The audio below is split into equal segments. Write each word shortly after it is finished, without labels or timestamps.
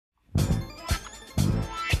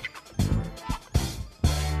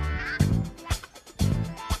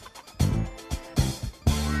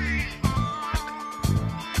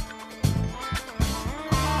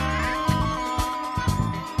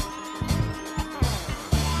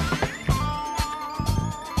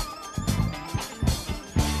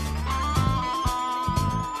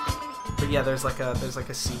yeah, there's like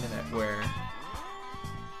a scene in it where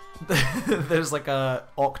there's like a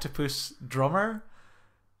octopus drummer,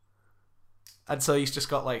 and so he's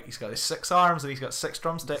got his 6 arms and he's got 6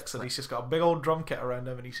 drumsticks and he's just got a big old drum kit around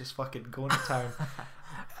him and he's just fucking going to town.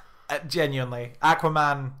 Genuinely,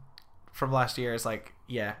 Aquaman from last year is like,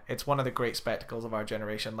 yeah, it's one of the great spectacles of our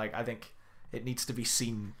generation. Like, I think it needs to be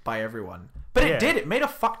seen by everyone. But it made a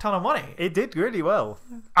fuck ton of money. It did really well.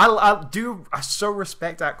 I so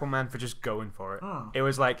respect Aquaman for just going for it. It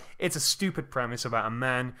was like, it's a stupid premise about a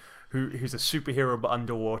man who's a superhero but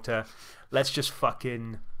underwater. Let's just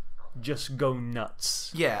fucking just go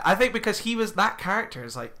nuts. Yeah, I think because that character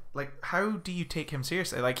is like how do you take him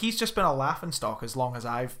seriously? Like, he's just been a laughingstock as long as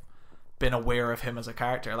I've been aware of him as a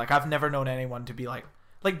character. Like, I've never known anyone to be like,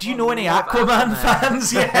 do you know any Aquaman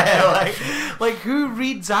fans? Yeah, like who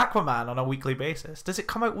reads Aquaman on a weekly basis? Does it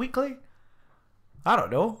come out weekly? I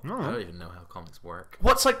don't know. I don't even know how comics work.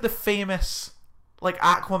 What's like the famous like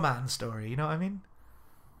Aquaman story? You know what I mean?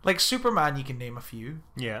 Like Superman, you can name a few.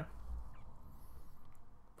 Yeah.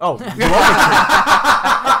 Oh, you want me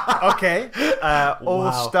to? Okay.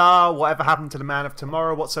 All-Star, Whatever Happened to the Man of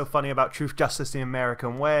Tomorrow, What's So Funny About Truth, Justice, The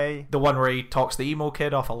American Way. The one where he talks the emo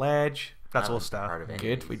kid off a ledge. That's All-Star.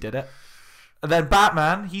 Good, we did it. And then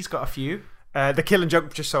Batman, he's got a few. The Killing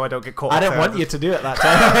Joke, just so I don't get caught. I didn't want you to do it that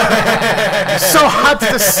time. It's so hard to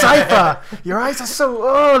decipher. Your eyes are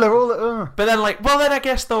so they're all. But then then I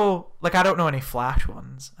guess though, like, I don't know any Flash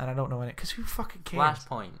ones, and I don't know any because who fucking cares?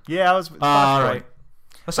 Flashpoint. Yeah, I was. Right.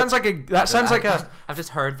 That sounds like a. I've just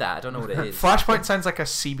heard that. I don't know what it is. Flashpoint sounds like a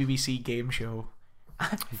CBBC game show.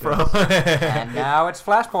 And now it's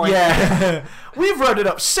Flashpoint. Yeah, we've rounded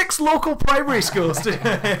up 6 local primary schools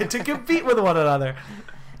to compete with one another.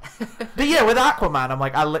 But yeah, with Aquaman, I'm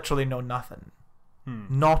like, I literally know nothing.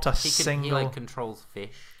 Not a single. He controls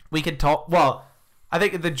fish. We can talk. Well, I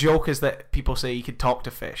think the joke is that people say he could talk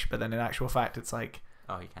to fish, but then in actual fact, it's like,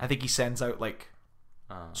 he can. I think he sends out like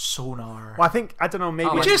sonar. Well, I don't know,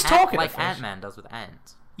 maybe just talking like to fish. Ant-Man does with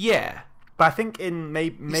ants. Yeah. But I think in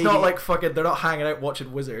maybe it's not like fucking. They're not hanging out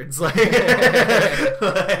watching Wizards, like kicking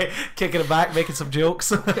it back, making some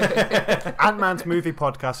jokes. Ant-Man's movie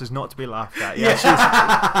podcast is not to be laughed at.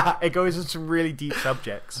 Yeah, it goes into some really deep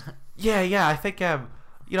subjects. Yeah. I think I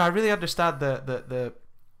really understand the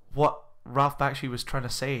what Ralph Bakshi was trying to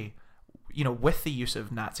say. With the use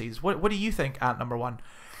of Nazis. What do you think, Ant number 1?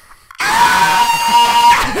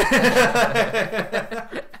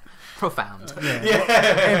 Profound.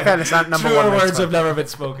 Yeah. In fairness, Ant number 1. Truer words have never been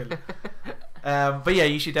spoken. But yeah,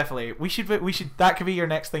 you should definitely. We should. That could be your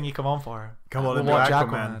next thing you come on for. Come on, we'll watch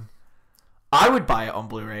Aquaman. I would buy it on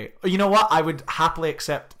Blu-ray. You know what? I would happily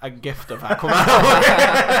accept a gift of Aquaman.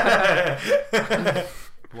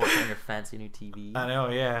 Watching your fancy new TV. I know.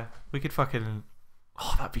 Yeah, we could fucking.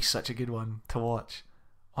 Oh, that'd be such a good one to watch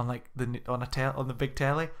on on the big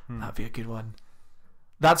telly. That'd be a good one.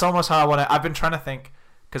 That's almost how I want to. I've been trying to think.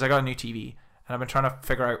 Because I got a new TV, and I've been trying to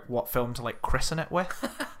figure out what film to christen it with.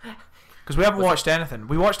 Because we haven't watched anything.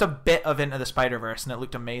 We watched a bit of Into the Spider-Verse, and it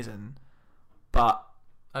looked amazing. But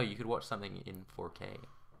you could watch something in 4K.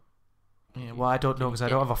 Yeah, well, I don't know because I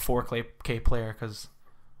don't have a 4K player. Because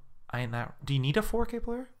I ain't that. Do you need a 4K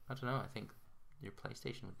player? I don't know. I think your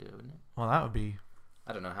PlayStation would do it, wouldn't it? Well, that would be.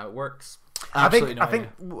 I don't know how it works. I think I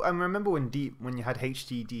remember when you had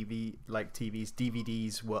HD TVs,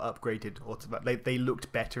 DVDs were upgraded they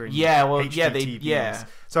looked better in HD TVs.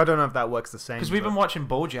 So I don't know if that works the same. Because we've been watching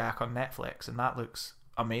BoJack on Netflix, and that looks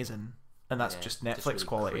amazing, and that's just Netflix really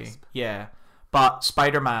quality. Crisp. Yeah, but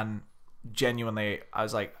Spider-Man, genuinely, I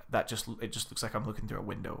was like, it just looks like I'm looking through a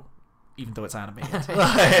window. Even though it's animated.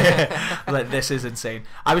 Like, this is insane.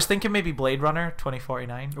 I was thinking maybe Blade Runner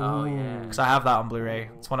 2049. Oh, yeah. Because I have that on Blu-ray.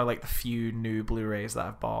 It's one of the few new Blu-rays that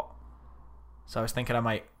I've bought. So I was thinking I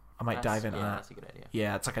might dive into that. That's a good idea.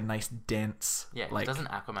 Yeah, it's like a nice dense. Yeah, doesn't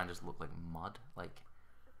Aquaman just look like mud? Well,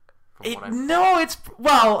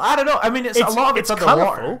 I don't know. I mean, it's a lot of it's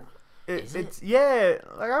underwater. Colourful.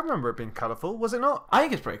 I remember it being colourful. Was it not? I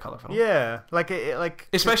think it's pretty colourful. Yeah,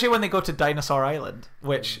 especially when they go to Dinosaur Island,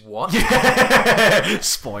 which what?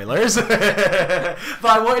 Spoilers. But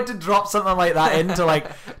I wanted to drop something like that in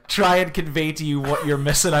to try and convey to you what you're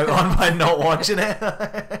missing out on by not watching it.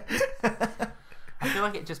 I feel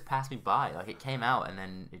like it just passed me by. It came out and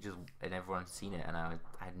then and everyone's seen it, and I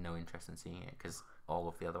had no interest in seeing it because all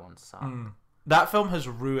of the other ones suck. That film has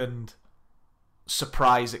ruined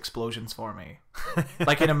surprise explosions for me.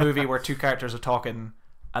 In a movie where 2 characters are talking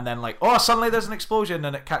and then suddenly there's an explosion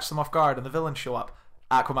and it catches them off guard and the villains show up.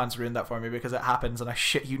 Aquaman's ruined that for me because it happens, and I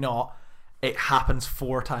shit you not, it happens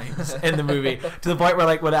 4 times in the movie to the point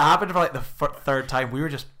where when it happened for the 3rd time, we were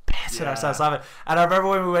just pissing ourselves laughing. And I remember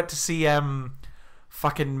when we went to see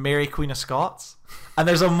fucking Mary Queen of Scots, and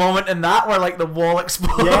there's a moment in that where like the wall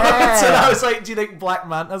explodes, Yeah. and I was like, do you think Black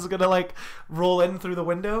Manta's gonna like roll in through the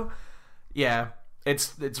window? Yeah,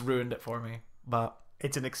 it's ruined it for me, but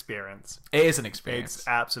It's an experience. it is an experience. It's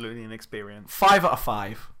absolutely an experience. 5 out of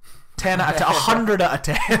 5. 10 out of 10. 100 out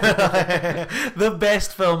of 10. The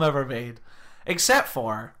best film ever made. Except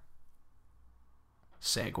for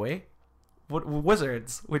Segway.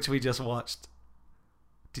 Wizards, which we just watched.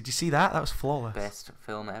 Did you see that? That was flawless. Best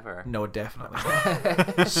film ever. No,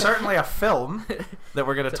 definitely. Certainly a film that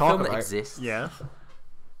we're going to It's a talk film about. that exists. Yeah.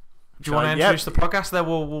 Do you want to introduce the podcast? Then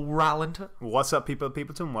we'll rattle into it. What's up, people of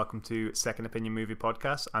Peopleton? Welcome to Second Opinion Movie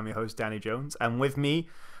Podcast. I'm your host, Danny Jones. And with me,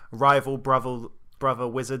 rival brother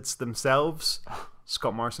wizards themselves,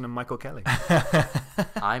 Scott Morrison and Michael Kelly.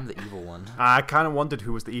 I'm the evil one. I kind of wondered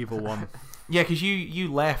who was the evil one. Yeah, because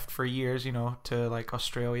you left for years, to like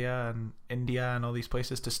Australia and India and all these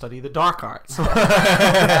places to study the dark arts.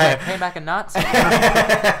 I came back a Nazi.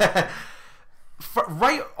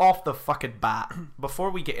 Right off the fucking bat, before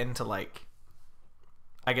we get into like,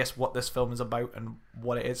 I guess what this film is about and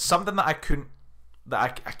what it is, something that I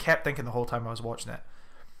kept thinking the whole time I was watching it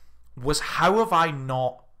was, how have I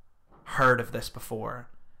not heard of this before?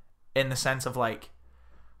 In the sense of like,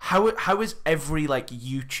 how is every like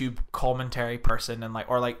YouTube commentary person and like,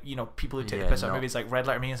 or like, people who take the piss out of movies like Red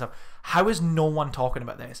Letter Media and stuff, how is no one talking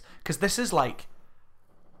about this? Because this is like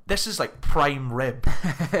prime rib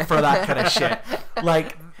for that kind of shit.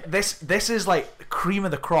 Like this is like cream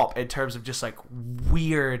of the crop in terms of just like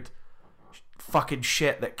weird fucking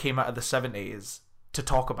shit that came out of the 70s to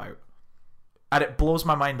talk about. And it blows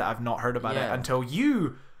my mind that I've not heard about it until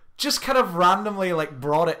you just kind of randomly like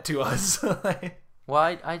brought it to us.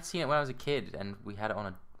 Well, I'd seen it when I was a kid, and we had it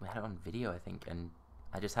on video, I think, and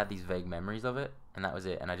I just had these vague memories of it, and that was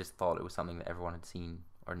it. And I just thought it was something that everyone had seen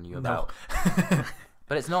or knew about.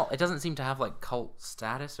 But it's not. It doesn't seem to have like cult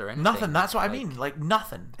status or anything. Nothing. That's what I mean. Like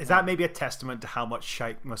nothing. Is that maybe a testament to how much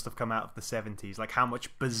shite must have come out of the 70s? Like how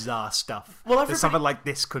much bizarre stuff? Well, that something like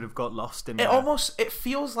this could have got lost in. It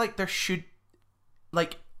feels like there should,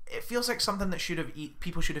 like, it feels like something that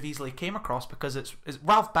people should have easily came across, because it's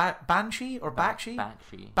Ralph Bakshi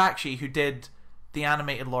who did the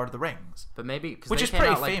animated Lord of the Rings. But maybe because which is came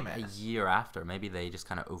pretty out, like, famous. A year after, maybe they just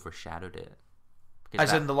kind of overshadowed it.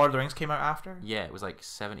 As in the Lord of the Rings came out after? Yeah, it was like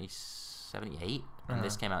 78, and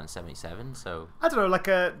this came out in 77. So I don't know, like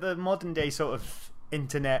the modern day sort of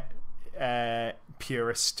internet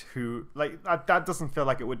purist who like that doesn't feel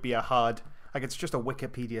like it would be a hard. Like it's just a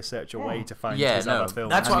Wikipedia search away to find his other films.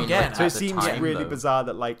 That's what I'm getting. So it seems really bizarre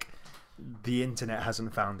that like the internet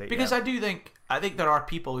hasn't found it because yet. I think there are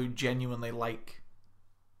people who genuinely like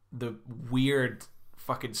the weird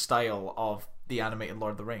fucking style of the animated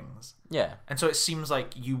Lord of the Rings. Yeah. And so it seems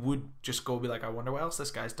like you would just go be like, I wonder what else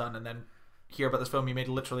this guy's done, and then hear about this film you made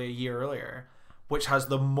literally a year earlier, which has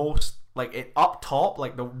the most, like, it up top,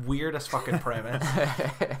 like the weirdest fucking premise.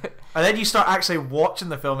 And then you start actually watching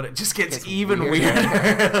the film and it just gets even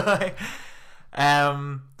weirder. Like,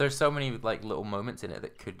 there's so many like little moments in it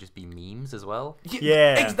that could just be memes as well.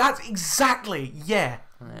 Yeah. That's exactly,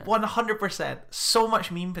 100%. So much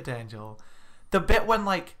meme potential. The bit when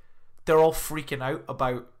like they're all freaking out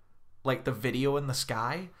about like the video in the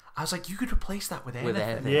sky, I was like, you could replace that with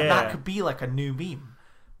anything. Yeah. And that could be like a new meme.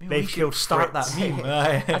 Maybe They've we should killed start Fritz. that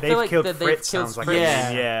meme. They've killed Fritz sounds like a meme.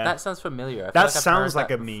 Yeah. That sounds familiar. I feel That like I've sounds heard like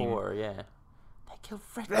that a meme. before, yeah. They killed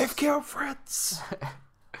Fritz. They've killed Fritz.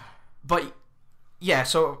 But yeah,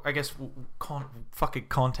 so I guess fucking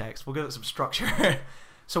context. We'll give it some structure.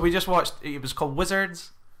 So we just watched. It was called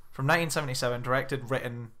Wizards from 1977, directed,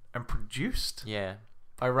 written, and produced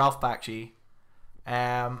by Ralph Bakshi.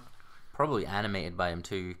 Probably animated by him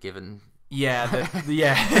too, given. Yeah,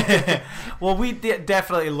 yeah. Well, we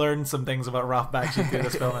definitely learned some things about Ralph Bakshi through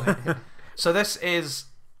this film. So this is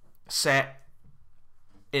set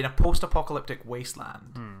in a post-apocalyptic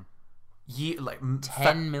wasteland.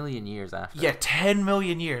 10 million years after. Yeah, 10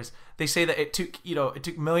 million years. They say that it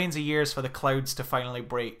took millions of years for the clouds to finally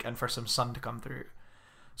break and for some sun to come through.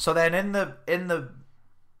 So then in the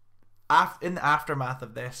aftermath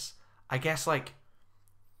of this, I guess like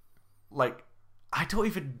I don't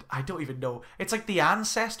even know. It's like the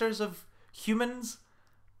ancestors of humans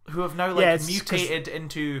who have now mutated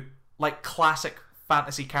into like classic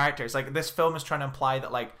fantasy characters. Like this film is trying to imply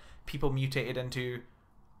that like people mutated into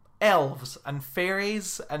elves and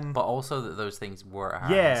fairies, and but also that those things were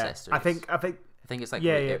our ancestors. I think it's like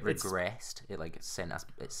it regressed. It like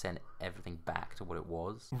sent everything back to what it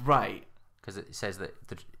was. Right. Because it says that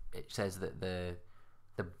the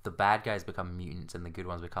the bad guys become mutants and the good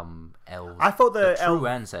ones become elves. I thought the true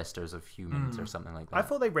ancestors of humans or something like that. I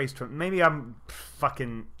thought they raised from. Maybe I'm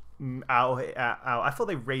fucking out. I thought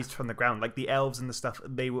they raised from the ground, like the elves and the stuff.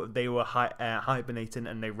 They were hibernating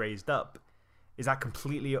and they raised up. Is that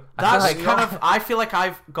completely? That's like- kind of. I feel like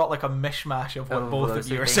I've got like a mishmash of what Oh, both those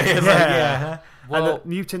of you two are things. saying. Yeah. Like, yeah. Well,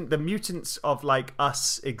 And the mutants of like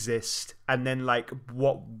us exist, and then like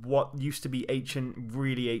what used to be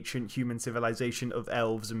really ancient human civilization of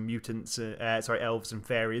elves and mutants, elves and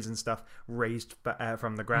fairies and stuff raised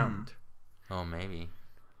from the ground. oh, maybe.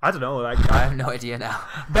 I don't know. Like I have no idea now.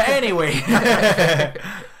 But anyway,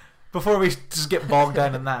 before we just get bogged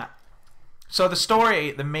down in that. So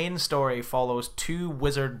the main story follows two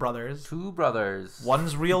wizard brothers. Two brothers.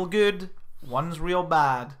 One's real good, one's real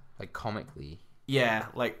bad. Like comically. Yeah,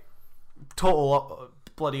 like total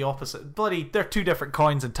bloody opposite. Bloody, they're two different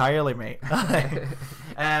coins entirely, mate.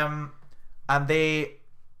 And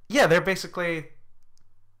they're basically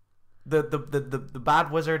the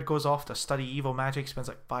bad wizard goes off to study evil magic. Spends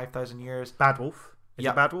like 5,000 years. Bad Wolf. Is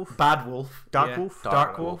Yep. it Bad Wolf? Bad Wolf. Dark yeah. Wolf.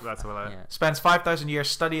 Dark Wolf. That's what I. Yeah. Spends 5,000 years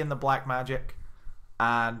studying the black magic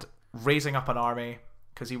and raising up an army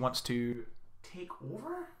because he wants to take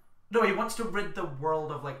over. No, he wants to rid the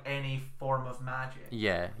world of like any form of magic.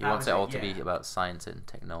 Yeah, he That wants was it it, all to yeah. be about science and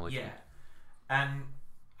technology. Yeah, and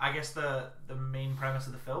I guess the main premise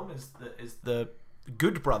of the film is the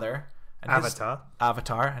good brother and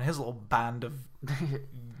Avatar and his little band of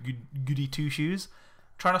goody two shoes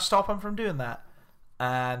trying to stop him from doing that.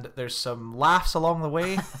 And there's some laughs along the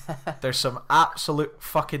way. There's some absolute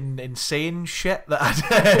fucking insane shit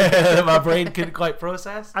that my brain couldn't quite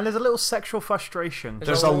process. And there's a little sexual frustration.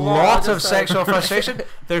 There's a lot of sexual frustration.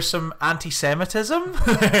 There's some anti-Semitism.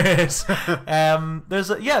 there's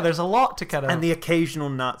a lot to kind of And the occasional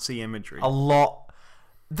Nazi imagery. a lot.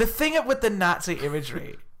 The thing with the Nazi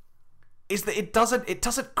imagery is that it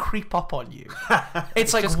doesn't creep up on you.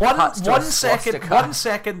 It's like just one cuts to a second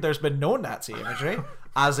swastika. there's been no Nazi imagery,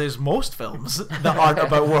 as is most films that aren't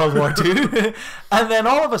about World War II, and then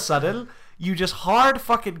all of a sudden you just hard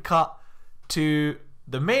fucking cut to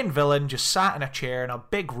the main villain just sat in a chair in a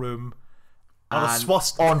big room On a and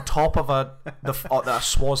swastika. on top of a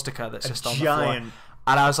swastika that's just on the floor. giant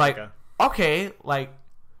And I was like, swastika. okay, like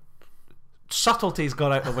subtlety's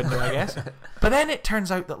gone out the window, I guess. But then it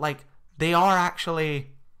turns out that like they are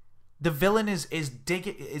actually, the villain is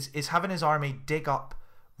having his army dig up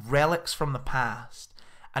relics from the past,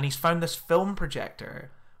 and he's found this film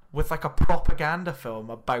projector with like a propaganda film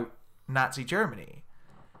about Nazi Germany,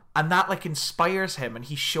 and that like inspires him, and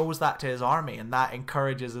he shows that to his army, and that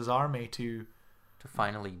encourages his army to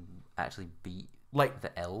finally actually beat like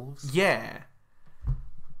the elves. yeah,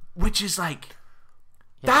 which is like.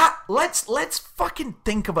 That let's fucking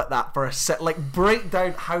think about that for a sec. Like break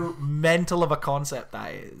down how mental of a concept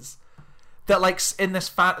that is. That like in this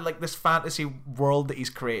this fantasy world that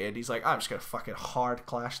he's created, he's like, I'm just gonna fucking hard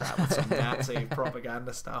clash that with some Nazi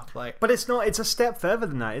propaganda stuff. Like, But it's not. It's a step further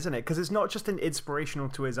than that, isn't it? Because it's not just an inspirational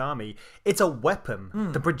to his army. It's a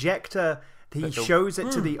weapon. The projector. He shows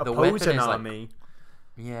it to the weapon opposing is like- army.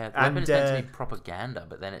 Yeah, the And, weapon is meant to be propaganda,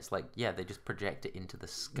 but then it's like, they just project it into the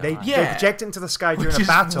sky. They Yeah. project it into the sky during which a is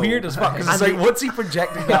battle. weird as fuck. 'Cause it's And like, what's he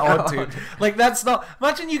projecting that onto? Like, that's not.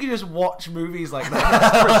 Imagine you could just watch movies like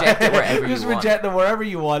that. Project it wherever just you want. project it wherever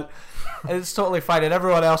you want. And it's totally fine, and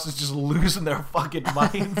everyone else is just losing their fucking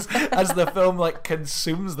minds as the film like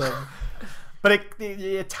consumes them. But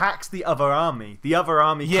it attacks the other army. The other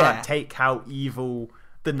army Yeah. can't take how evil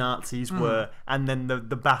the Nazis were, and then the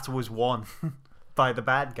battle was won by the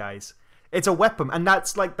bad guys. It's a weapon, and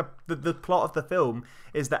that's like the plot of the film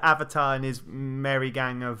is that Avatar and his merry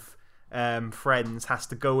gang of friends has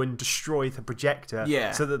to go and destroy the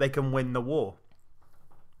projector so that they can win the war.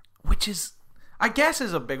 Which is, I guess,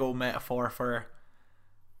 is a big old metaphor for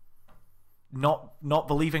not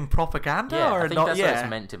believing propaganda, Yeah, or I think not. that's Yeah, what it's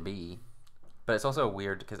meant to be. But it's also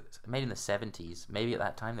weird because it's made in the 70s. Maybe at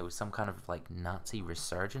that time there was some kind of like Nazi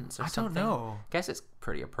resurgence or I something. don't know. Guess it's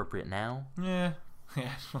pretty appropriate now. Yeah.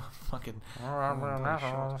 Yeah, fucking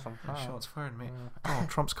shots fired, mate. Oh,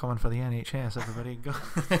 Trump's coming for the NHS, everybody. Go.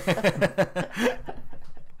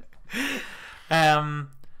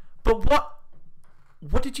 But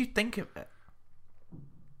what did you think of it?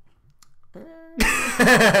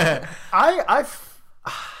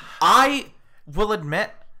 I will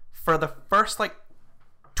admit, for the first like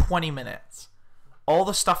 20 minutes, all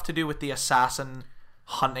the stuff to do with the assassin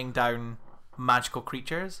hunting down magical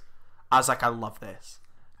creatures, I was like, I love this.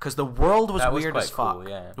 because the world was That was weird quite as fuck. cool,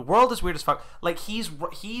 yeah. The world is weird as fuck. Like he's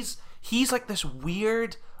like this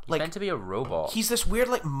weird. He's Like meant to be a robot. he's this weird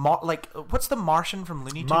like what's the Martian from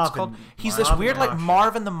Looney Tunes Marvin. called? He's this Marvin weird the like Martian.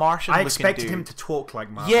 Marvin the Martian. I looking expected dude. him to talk like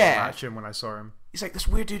Marvin Yeah. the Martian when I saw him. He's like this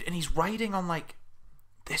weird dude, and he's riding on like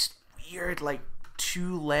this weird like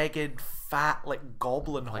 2-legged fat like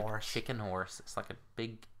goblin like horse. chicken horse. It's like a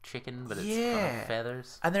big chicken, but it's Yeah. got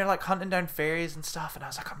feathers. And they're like hunting down fairies and stuff, and I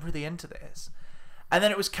was like, I'm really into this. And then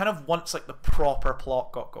it was kind of once like the proper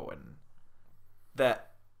plot got going that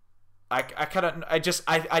I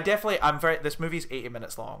definitely this movie's 80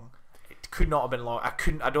 minutes long. It could not have been long. I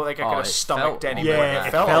don't think I could have it stomached felt any longer more. than Yeah, that.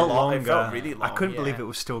 It felt longer. long. It felt really long. I couldn't yeah. believe it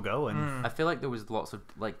was still going. I feel like there was lots of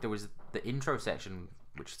there was the intro section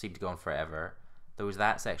which seemed to go on forever. There was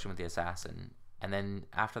that section with the assassin, and then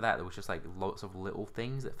after that there was just like lots of little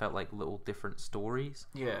things that felt like little different stories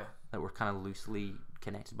Yeah. that were kind of loosely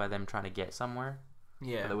connected by them trying to get somewhere.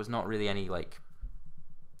 Yeah. But there was not really any like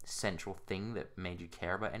central thing that made you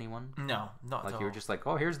care about anyone. No, not Like at you were all. just like,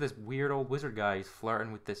 oh, here's this weird old wizard guy who's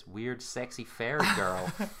flirting with this weird, sexy fairy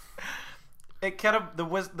girl. It kind of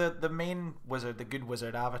the main wizard, the good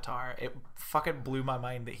wizard Avatar. It fucking blew my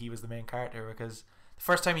mind that he was the main character because the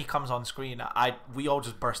first time he comes on screen, we all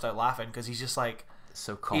just burst out laughing because he's just like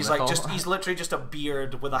So comical. he's like he's literally just a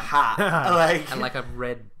beard with a hat, like and like a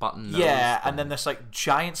red button. yeah, nose and then this like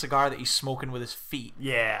giant cigar that he's smoking with his feet.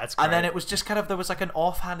 Yeah, that's great. And then it was just kind of there was like an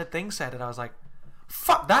offhanded thing said, and I was like,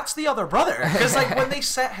 "Fuck, that's the other brother." Because like when they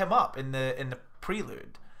set him up in the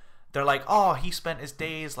prelude, they're like, "Oh, he spent his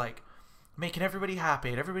days like making everybody happy,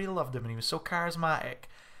 and everybody loved him, and he was so charismatic."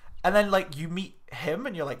 And then like you meet him,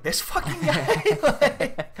 and you're like, "This fucking guy."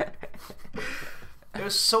 Like, it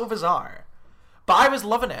was so bizarre, but I was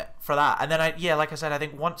loving it for that. And then like I said, I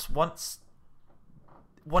think once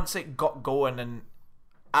it got going and.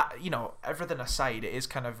 Everything aside, it is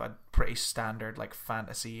kind of a pretty standard like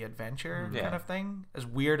fantasy adventure Yeah. kind of thing. As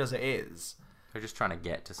weird as it is, They're just trying to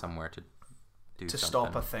get to somewhere to do to something.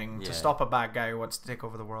 stop a thing, Yeah. to stop a bad guy who wants to take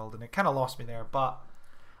over the world, and it kind of lost me there. But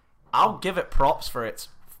I'll give it props for its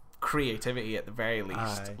creativity at the very least.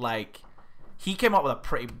 Aye. Like he came up with a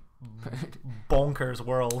pretty bonkers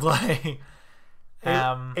world. Like,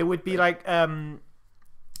 it would be like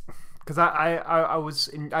because I was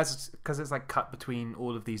in because it's like cut between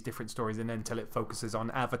all of these different stories and then until it focuses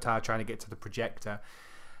on Avatar trying to get to the projector.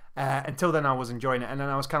 Until then I was enjoying it, and then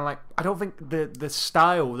I was kind of like, I don't think the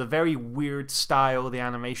style, the very weird style, the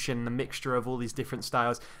animation, the mixture of all these different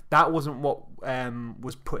styles, that wasn't what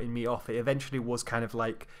was putting me off. It eventually was kind of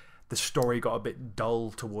like the story got a bit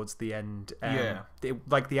dull towards the end.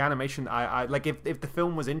 Like the animation, I like if the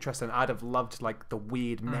film was interesting, I'd have loved like the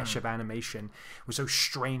weird mesh of animation. It was so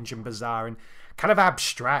strange and bizarre and kind of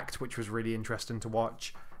abstract, which was really interesting to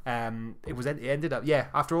watch. It ended up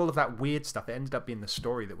after all of that weird stuff, it ended up being the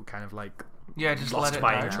story that would kind of like just lost let it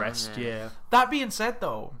my down. interest. Yeah. That being said,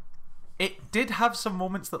 though, it did have some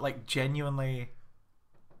moments that like genuinely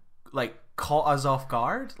like caught us off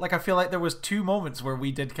guard. Like I feel like there was 2 moments where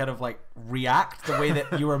we did kind of like react the way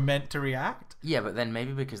that you were meant to react. Yeah, but then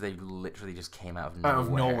maybe because they literally just came out of nowhere. Out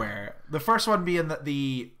of nowhere. The first one being that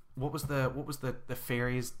what was the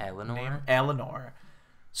fairy's Eleanor? name? Eleanor.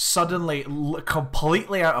 Suddenly,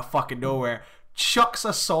 completely out of fucking nowhere, chucks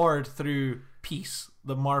a sword through Peace,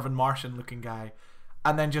 the Marvin Martian looking guy,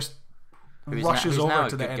 and then just rushes who's now over a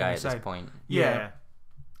to the good guy enemy at this side. point. Yeah.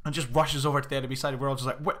 And just rushes over to the enemy side. We're all just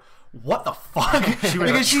like, what the fuck? She was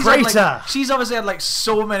Because a traitor. she's obviously had like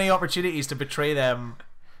so many opportunities to betray them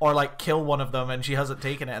or like kill one of them, and she hasn't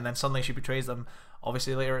taken it, and then suddenly she betrays them.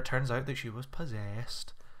 Obviously later it turns out that she was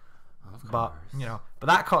possessed. But but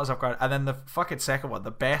that caught us off guard. And then the fucking second one,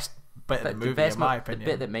 the best bit of the movie, in my opinion, the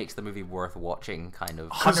bit that makes the movie worth watching, kind of.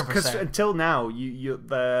 100%. Until now, you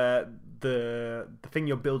the thing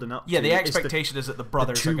you're building up. Yeah, to the is expectation is that the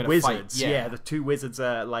brothers two are going to wizards. fight. Yeah, the 2 wizards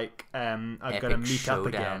are like are Epic going to meet up showdown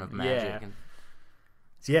again. of magic Yeah. and-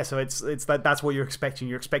 Yeah, so it's that's what you're expecting.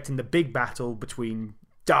 You're expecting the big battle between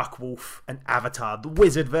Dark Wolf and Avatar, the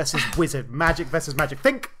wizard versus wizard, magic versus magic.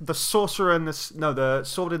 Think the sorcerer and the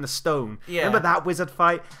sword and the stone. Yeah. Remember that wizard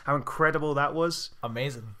fight? How incredible that was.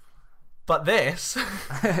 Amazing. But this,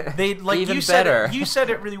 they like Even you said better. you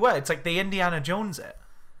said it really well. It's like the Indiana Jones it,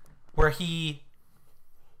 where he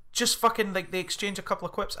just fucking like they exchange a couple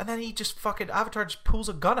of quips, and then he just fucking Avatar just pulls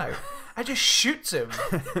a gun out and just shoots him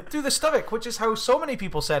through the stomach, which is how so many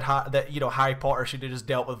people said that Harry Potter should have just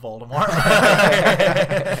dealt with Voldemort.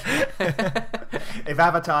 If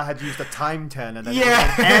Avatar had used a time turner, then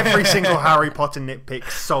Yeah. every single Harry Potter nitpick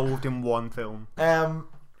solved in one film.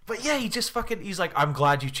 But yeah, he just fucking he's like, I'm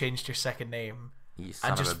glad you changed your second name. You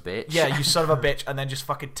son and of just a bitch. yeah, you son of a bitch, and then just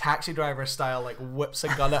fucking Taxi Driver style like whips a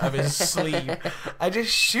gun out of his sleeve and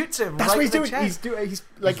just shoots him. That's right what he's in the doing. chest.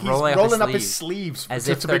 He's rolling up his sleeves as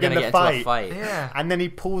to if they're begin gonna the get into fight. a fight. Yeah, And then he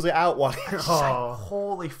pulls it out while It's like,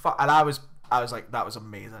 holy fuck! And I was like, that was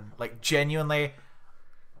amazing. Like genuinely,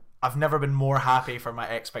 I've never been more happy for my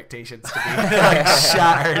expectations to be like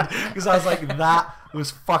shattered, because I was like, that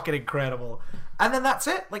was fucking incredible. And then that's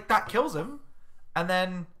it. Like that kills him, and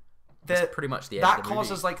then That's pretty much the end that of the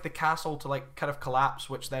causes movie. like the castle to like kind of collapse,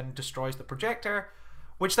 which then destroys the projector.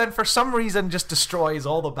 Which then, for some reason, just destroys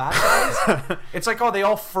all the bad guys. It's like, oh, they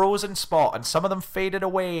all froze in spot, and some of them faded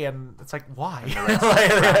away, and it's like, why?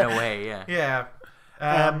 Ran away, yeah. Yeah.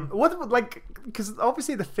 what like because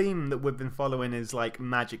obviously the theme that we've been following is like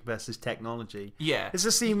magic versus technology. Yeah. It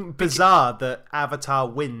just seems bizarre that Avatar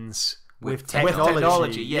wins with technology. technology. With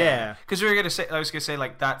technology, yeah. Because I was gonna say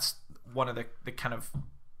like that's one of the kind of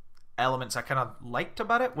elements I kind of liked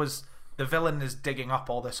about it, was the villain is digging up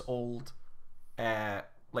all this old,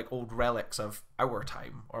 like old relics of our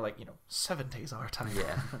time, or like 70s our time.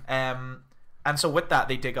 Yeah. And so with that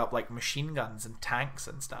they dig up like machine guns and tanks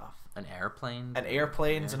and stuff. An airplane. And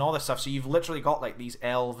airplanes and all this stuff. So you've literally got like these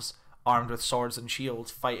elves armed with swords and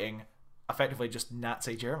shields fighting effectively just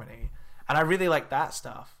Nazi Germany. And I really like that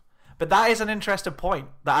stuff. But that is an interesting point,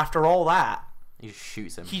 that after all that, He just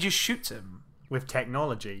shoots him. he just shoots him. With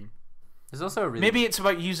technology. There's also a really Maybe it's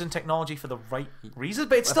about using technology for the right reason,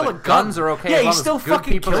 but it's still a like gun. guns are okay Yeah, as he long as still good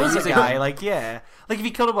fucking people are kills a using guy. them. Like, yeah. Like if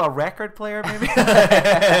he killed him with a record player, maybe.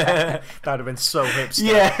 That would have been so hipster.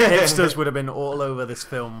 Yeah. Hipsters would have been all over this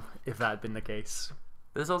film if that had been the case.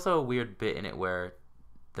 There's also a weird bit in it where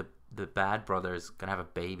the bad brother's gonna have a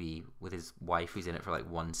baby with his wife, who's in it for like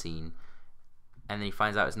one scene, and then he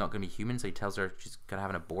finds out it's not gonna be human, so he tells her she's gonna have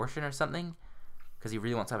an abortion or something because he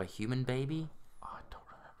really wants to have a human baby. Oh, I don't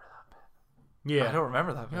remember that bit. Yeah. I don't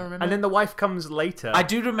remember that bit. You don't remember? And then the wife comes later. I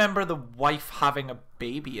do remember the wife having a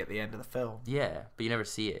baby at the end of the film. Yeah, but you never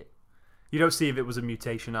see it. You don't see if it was a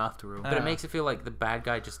mutation after all. But it makes it feel like the bad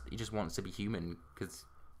guy just wants to be human, but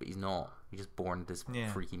he's not. He's just born this Yeah.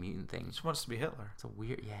 freaky mutant thing. He just wants to be Hitler. It's a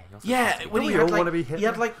weird. Yeah. He also Yeah, wants to be when Don't he we had all like, wanna be he had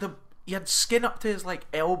Hitler? like he had skin up to his like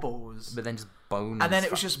elbows, but then just bone. and then it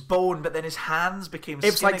was just bone, but then his hands became It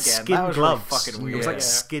was skin like again. skin That was gloves. really fucking weird. It was like Yeah.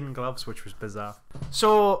 skin gloves, which was bizarre.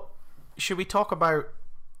 So, should we talk about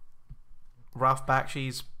Ralph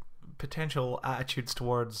Bakshi's potential attitudes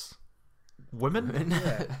towards women?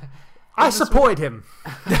 I supported him.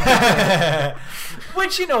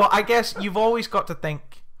 Which, I guess you've always got to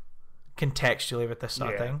think contextually with this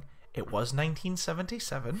sort of Yeah. thing. It was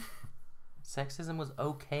 1977. Sexism was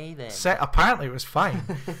okay then. Apparently it was fine.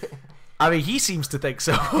 I mean, he seems to think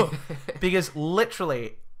so. Because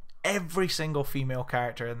literally every single female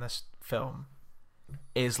character in this film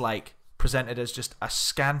is like presented as just a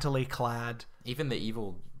scantily clad. Even the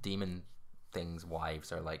evil demon thing's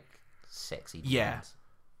wives are like sexy demons. Yeah.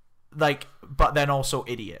 Like, but then also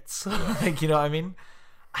idiots. Like, you know what I mean?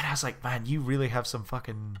 And I was like, man, you really have some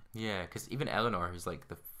fucking... Yeah, because even Eleanor, who's like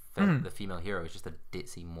the female hero, is just a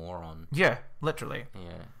ditzy moron. Yeah, literally.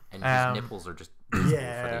 Yeah, and his nipples are just visible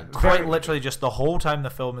Yeah. for the entire. Quite literally just the whole time the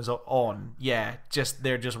film is on. Yeah,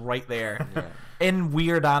 they're just right there. Yeah. In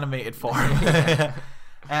weird animated form.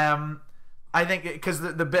 I think because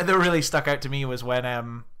the bit that really stuck out to me was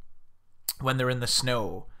when they're in the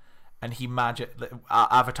snow and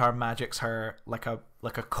Avatar magics her like a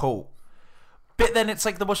coat. But then it's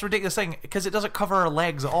like the most ridiculous thing because it doesn't cover her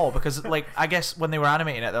legs at all. Because like I guess when they were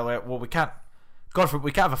animating it, they're like, well, we can't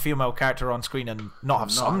have a female character on screen and not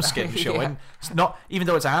have some skin showing. Yeah. It's not, even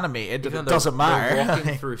though it's animated, Even it though doesn't matter. They're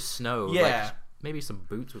walking through snow. Yeah. Like, maybe some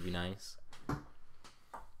boots would be nice.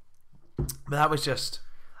 But that was just.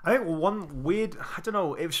 I think one weird. I don't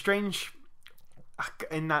know. It was strange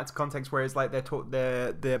in that context where it's like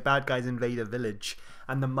the bad guys invade a village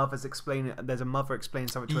and the mother's explaining. There's a mother explaining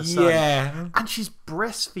something to her son. Yeah. And she's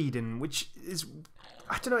breastfeeding, which is.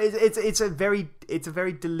 I don't know. It's a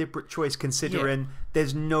very deliberate choice considering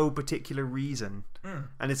there's no particular reason,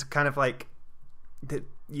 and it's kind of like that.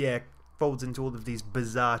 Yeah, folds into all of these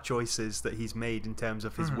bizarre choices that he's made in terms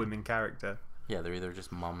of his women character. Yeah, they're either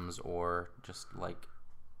just mums or just like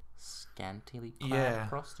scantily clad Yeah.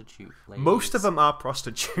 prostitute ladies. Most of them are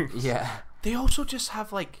prostitutes. Yeah. They also just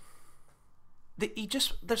have like.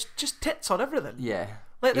 There's just tits on everything. Yeah.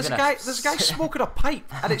 Like there's a Even guy smoking a pipe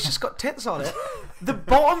and it's just got tits on it. The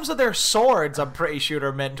bottoms of their swords, I'm pretty sure,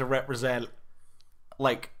 are meant to represent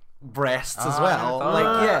like breasts as I well. never thought Like,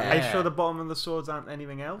 of that. yeah. Are you sure the bottom of the swords aren't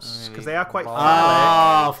anything else? Because Maybe they are quite balls.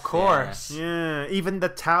 phallic. Oh, of course. Yeah, even the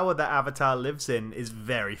tower that Avatar lives in is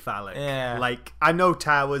very phallic. Yeah. Like, I know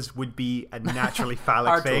towers would be a naturally phallic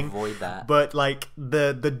Hard to thing, avoid that. but like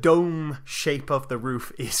the dome shape of the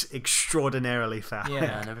roof is extraordinarily phallic. Yeah.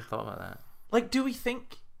 Yeah, I never thought about that. Like, do we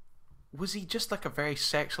think, was he just like a very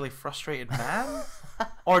sexually frustrated man?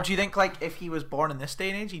 Or do you think, like, if he was born in this day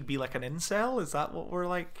and age, he'd be like an incel? Is that what we're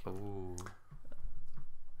like? Ooh.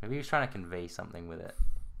 Maybe he was trying to convey something with it.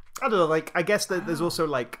 I don't know. Like, I guess that there's also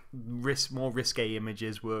like more risque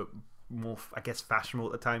images were more, I guess, fashionable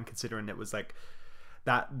at the time, considering it was like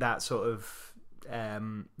that sort of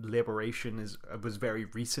liberation was a very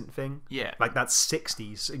recent thing. Yeah. Like that's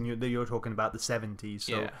 60s, and you're talking about the 70s.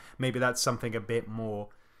 So Yeah. maybe that's something a bit more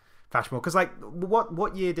fashionable. Because like,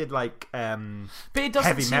 what year did like But it doesn't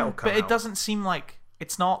heavy seem, metal come but it out? doesn't seem like,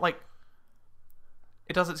 it's not like,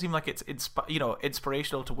 it doesn't seem like it's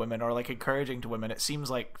inspirational to women or like encouraging to women. It seems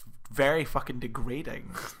like very fucking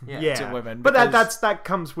degrading Yeah. to women. But because- that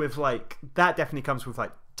comes with like, that definitely comes with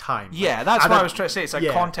like time. yeah, that's And what I that- was trying to say. It's like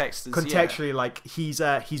yeah, context is contextually, like he's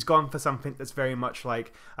gone for something that's very much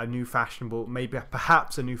like a new fashionable, maybe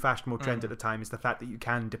perhaps a new fashionable trend at the time is the fact that you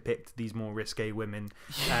can depict these more risque women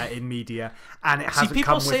in media, and it hasn't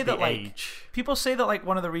people come say with that, the like, age. People say that like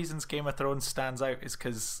one of the reasons Game of Thrones stands out is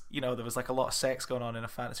because there was like a lot of sex going on in a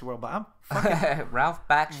fantasy world. But Ralph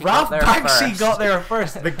Bakshi Ralph got there Bakshi first. got there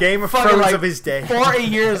first. The Game of Fucking, Thrones like, of his day. 40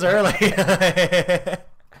 years early.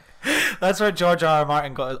 That's where George R. R.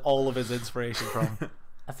 Martin got all of his inspiration from.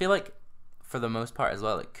 I feel like, for the most part as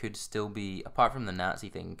well, it could still be, apart from the Nazi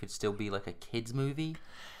thing, it could still be like a kids movie.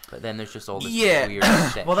 But then there's just all this Yeah. weird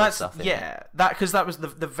sexual Well, that's stuff in it. yeah. That because that was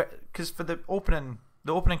because for the opening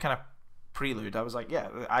kind of prelude, I was like, yeah,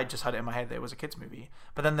 I just had it in my head that it was a kids movie.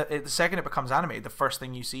 But then the second it becomes animated, the first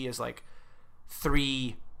thing you see is like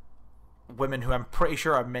 3 women who I'm pretty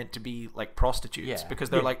sure are meant to be like prostitutes Yeah. because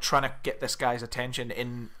they're like trying to get this guy's attention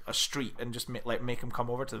in a street and just make him come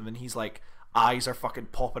over to them, and he's like eyes are fucking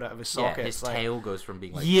popping out of his sockets. Yeah, his like, tail goes from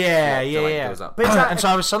being like yeah, flipped yeah, to, like, yeah. goes up. But is that- and so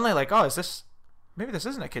I was suddenly like, oh, is this maybe this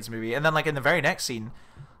isn't a kids movie? And then like in the very next scene,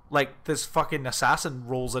 like this fucking assassin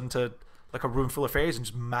rolls into like a room full of fairies and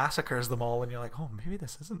just massacres them all, and you're like, oh, maybe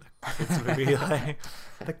this isn't a kids movie. Like,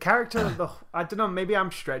 The character, I don't know, maybe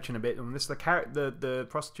I'm stretching a bit on this. The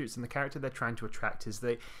prostitutes and the character they're trying to attract is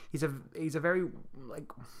he's a very like,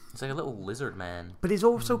 It's like a little lizard man. but he's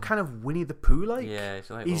also kind of Winnie the Pooh like. Yeah, it's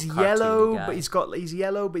like a He's little cartoony yellow, guy. but he's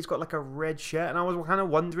yellow, but he's got like a red shirt, and I was kind of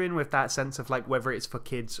wondering with that sense of like whether it's for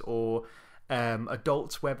kids or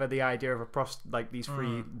adults, whether the idea of like these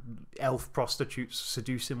 3 elf prostitutes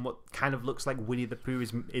seducing what kind of looks like Winnie the Pooh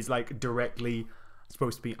is like directly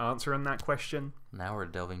supposed to be answering that question. Now we're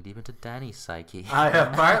delving deep into Danny's psyche.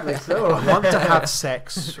 apparently so. I want to have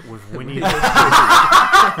sex with Winnie the Pooh,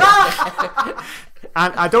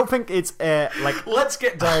 and I don't think it's like Let's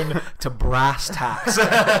get down to brass tacks.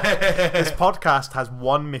 this podcast has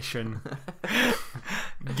one mission.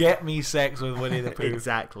 Get me sex with Winnie the Pooh.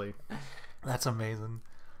 Exactly. That's amazing.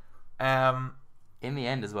 In the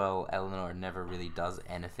end as well, Eleanor never really does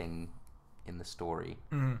anything in the story.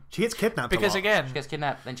 She gets kidnapped Because a lot. again, She gets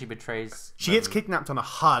kidnapped, then she betrays She gets them. kidnapped on a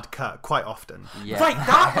hard cut quite often. Yeah. right,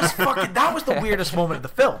 that was the weirdest moment of the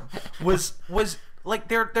film. Was like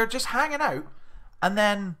they're just hanging out, and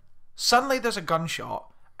then suddenly there's a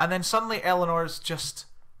gunshot, and then suddenly Eleanor's just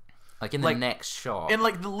Like in the next shot. in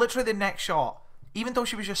like literally the next shot, even though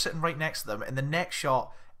she was just sitting right next to them, in the next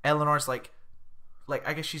shot, Eleanor's like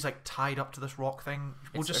I guess she's like tied up to this rock thing.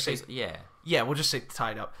 We'll just say we'll just say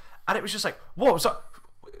tied up, and it was just like, whoa,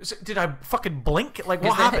 did I fucking blink? Like,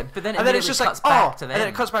 what then- happened? but then it and then it's immediately just like, cuts back to and then it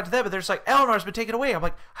them. cuts back to them, but there's like, Eleanor's been taken away. I'm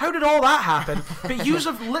like, how did all that happen? But yous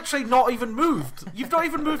have literally not even moved. You've not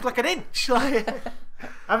even moved like an inch. Like,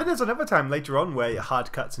 I think there's another time later on where it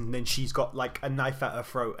hard cuts and then she's got like a knife at her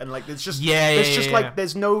throat and like there's just Yeah.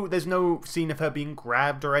 there's no scene of her being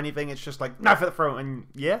grabbed or anything. It's just like knife at the throat and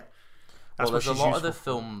that's well, what there's a she's lot used of the for.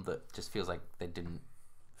 film that just feels like they didn't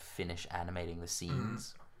finish animating the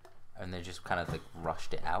scenes, and they just kind of like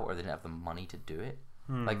rushed it out, or they didn't have the money to do it.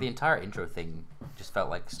 Like the entire intro thing just felt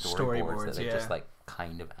like storyboards that they yeah. just like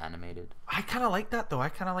kind of animated, I kind of like that though. I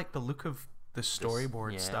kind of like the look of the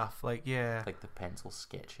storyboard yeah. stuff. Like, yeah, like the pencil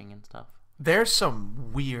sketching and stuff. there's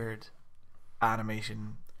some weird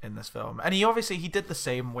animation in this film, and he did the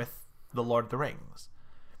same with the Lord of the Rings,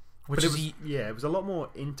 which But is it was a lot more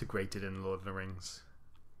integrated in Lord of the Rings.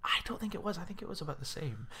 I don't think it was. I think it was about the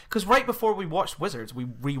same. Because right before we watched Wizards, we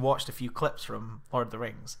rewatched a few clips from Lord of the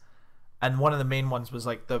Rings, And one of the main ones was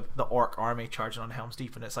like the orc army charging on Helm's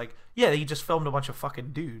Deep, and it's like, yeah, he just filmed a bunch of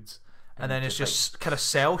fucking dudes, and then it's just kind of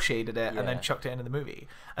cell shaded it, and then chucked it into the movie.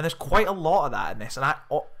 And there's quite a lot of that in this, and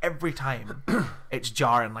every time it's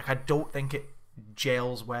jarring. Like, I don't think it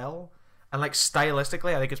gels well, and like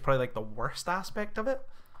stylistically, I think it's probably like the worst aspect of it.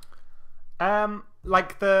 I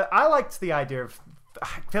liked the idea of.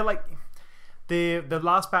 I feel like the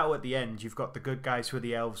last battle at the end, you've got the good guys who are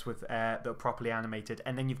the elves with that are properly animated,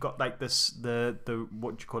 and then you've got like the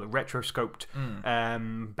what do you call it, retroscoped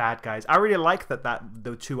bad guys. I really like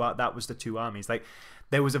that was the two armies. Like,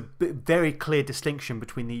 there was a very clear distinction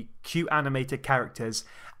between the cute animated characters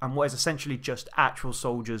and what is essentially just actual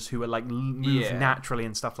soldiers who are like move naturally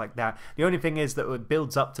and stuff like that. The only thing is that it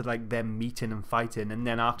builds up to like them meeting and fighting, and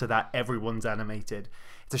then after that everyone's animated.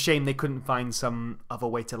 It's a shame they couldn't find some other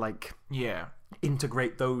way to like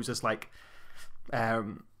integrate those as like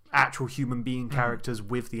actual human being characters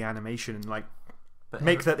with the animation, and like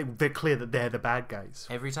make that they're clear that they're the bad guys.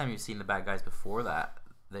 Every time you've seen the bad guys before that,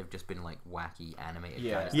 they've just been like wacky animated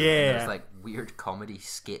guys. Yeah. And there's like weird comedy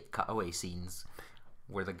skit cutaway scenes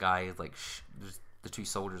where the guy like there's the two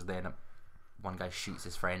soldiers, then one guy shoots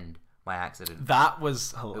his friend by accident. That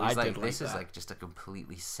was It was I like, did like this that. is like just a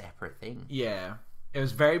completely separate thing. Yeah. It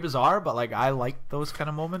was very bizarre, but like I liked those kind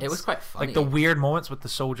of moments. It was quite funny. Like the weird moments with the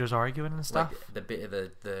soldiers arguing and stuff. Like the bit of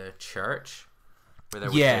the church where there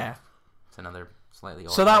was it's another slightly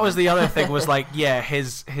odd So that was moment. the other thing, was like,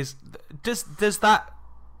 his does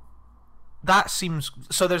that seems,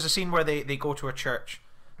 so there's a scene where they go to a church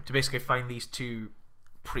to basically find these two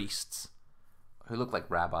priests who look like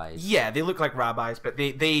rabbis. Yeah, they look like rabbis, but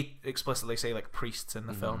they explicitly say like priests in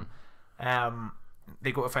the film.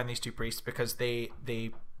 They go to find these two priests because they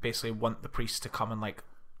basically want the priests to come and like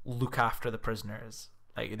look after the prisoners.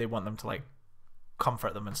 Like, they want them to like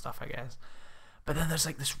comfort them and stuff, I guess. But then there's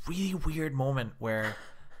like this really weird moment where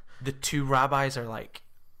the two rabbis are like,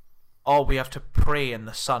 oh, we have to pray in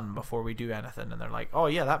the sun before we do anything, and they're like, oh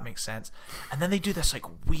yeah, that makes sense. And then they do this like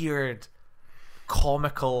weird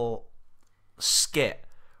comical skit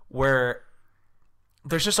where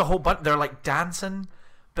there's just a whole bunch, they're like dancing,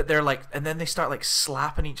 but they're like, and then they start like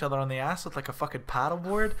slapping each other on the ass with like a fucking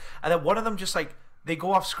paddleboard, and then one of them just like, they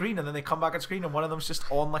go off screen and then they come back on screen, and one of them's just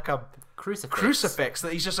on like a crucifix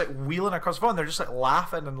that he's just like wheeling across the front. They're just like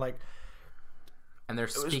laughing and like, and they're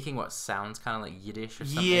speaking what sounds kind of like Yiddish or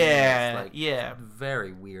something. Yeah, it's like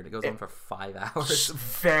very weird. It goes on for 5 hours. It's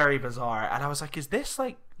very bizarre. And I was like, is this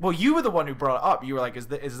like, well, you were the one who brought it up. You were like, is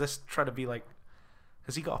this trying to be like,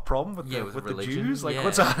 has he got a problem with the Jews? Like,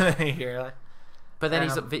 what's happening here? Like, but then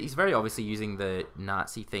he's very obviously using the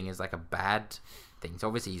Nazi thing as like a bad thing. So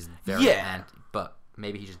obviously he's very anti, but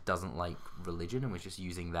maybe he just doesn't like religion and was just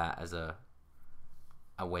using that as a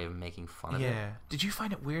way of making fun of it. Yeah. Did you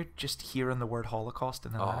find it weird just hearing the word Holocaust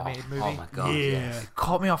in an animated movie? Oh my god, yes. It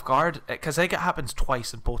caught me off guard because I think it happens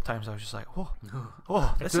twice, and both times I was just like, oh,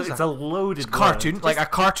 it's a loaded cartoon. world. Like a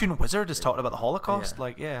cartoon wizard is talking about the Holocaust.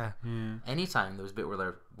 Like, Anytime there was a bit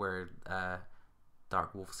where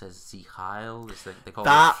Dark Wolf says "Sie Heil," they call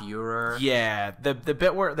that, it Führer. Yeah, the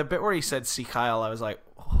bit where he said "Sie Heil," I was like,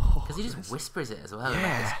 because he just whispers it as well in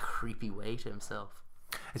like this creepy way to himself.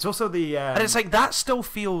 It's also the and it's like that still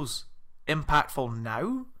feels impactful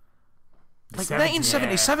now. Like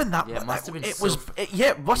 1977, it must have been it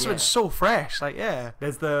must have been so fresh. Like,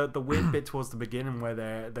 there's the weird bit towards the beginning where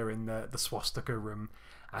they're in the swastika room,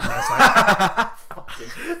 and there's like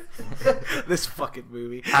this fucking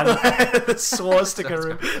movie, and the swastika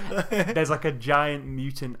room. There's like a giant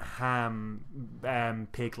mutant ham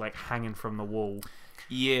pig like hanging from the wall.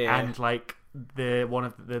 Yeah, and like one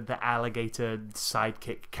of the alligator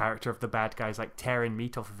sidekick character of the bad guys like tearing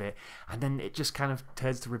meat off of it, and then it just kind of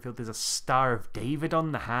turns to reveal there's a Star of David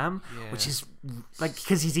on the ham, which is like,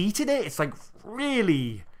 because he's eating it, it's like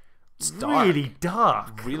really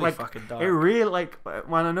dark, really like, fucking dark. It really, like,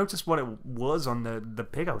 when I noticed what it was on the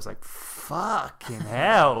pig, I was like, fucking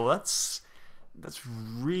hell, that's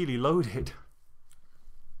really loaded.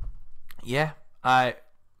 Yeah, it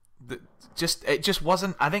just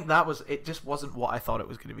wasn't. I think it just wasn't what I thought it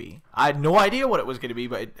was going to be. I had no idea what it was going to be,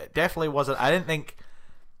 but it definitely wasn't. I didn't think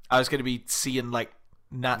I was going to be seeing like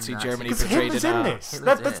Nazi Germany portrayed Hitler's in this.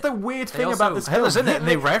 That's the weird thing about this. Hitler's in it, and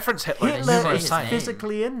they reference Hitler is times.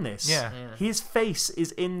 physically in this. Yeah. His face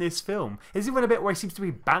is in this film. There's even a bit where he seems to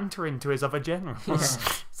be bantering to his other generals. Yeah.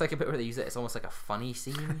 It's like a bit where they use it. It's almost like a funny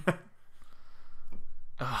scene.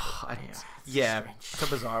 It's a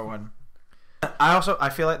bizarre one. I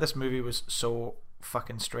feel like this movie was so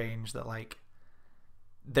fucking strange that like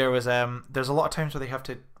there's a lot of times where they have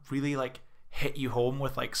to really like hit you home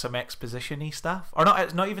with like some exposition-y stuff, or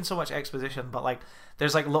not even so much exposition, but like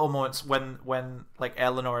there's like little moments when like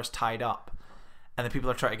Eleanor is tied up and the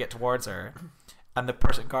people are trying to get towards her, and the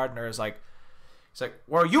person Gardner is like, he's like,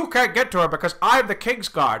 well, you can't get to her because I'm the King's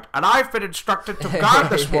Guard and I've been instructed to guard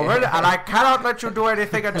this woman and I cannot let you do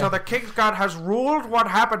anything until the King's Guard has ruled what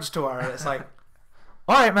happens to her. And it's like,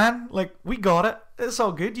 all right, man, like, we got it. It's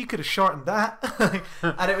all good. You could have shortened that.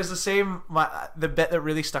 And it was the same. The bit that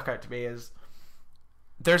really stuck out to me is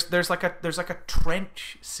there's like a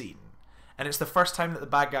trench scene, and it's the first time that the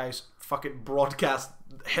bad guys fucking broadcast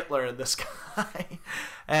Hitler in the sky.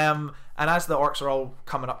 And as the orcs are all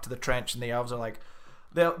coming up to the trench, and the elves are like,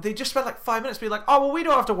 they just spent like 5 minutes being like, oh well, we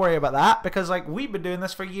don't have to worry about that because like we've been doing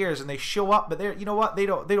this for years. And they show up, but they're, you know what, they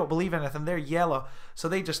don't believe anything. They're yellow, so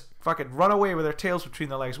they just fucking run away with their tails between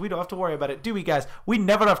their legs. We don't have to worry about it, do we, guys? We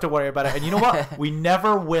never have to worry about it. And you know what? We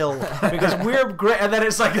never will, because we're great. And then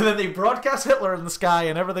it's like, and then they broadcast Hitler in the sky,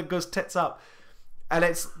 and everything goes tits up. And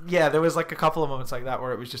it's, yeah, there was like a couple of moments like that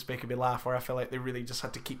where it was just making me laugh, where I feel like they really just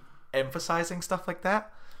had to keep emphasizing stuff like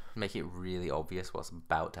that. Make it really obvious what's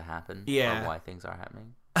about to happen. Yeah. Or why things are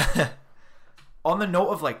happening. On the note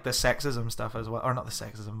of like the sexism stuff as well, or not the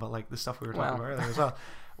sexism, but like the stuff we were talking about earlier as well,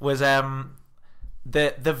 was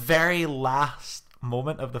the very last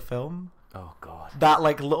moment of the film. Oh god. That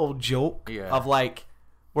like little joke of like,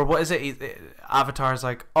 where what is it? Avatar's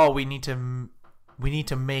like, oh, we need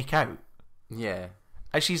to make out. Yeah.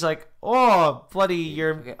 And she's like, oh, bloody,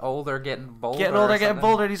 you're getting older, getting bolder. Getting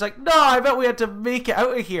bolder. And he's like, no, I bet we had to make it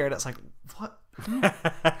out of here. And it's like, what? Who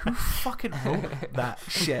fucking wrote that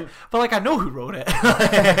shit? But like, I know who wrote it.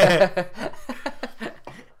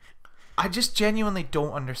 I just genuinely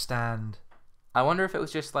don't understand. I wonder if it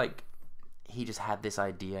was just like he just had this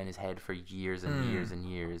idea in his head for years and years and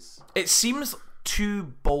years. It seems too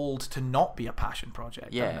bold to not be a passion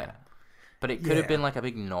project. Yeah. Doesn't it? But it could have been like a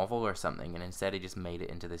big novel or something, and instead he just made it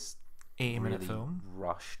into this 8-minute film.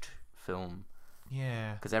 Rushed film.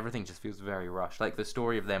 Yeah. Because everything just feels very rushed. Like the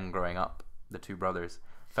story of them growing up, the two brothers,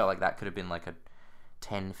 felt like that could have been like a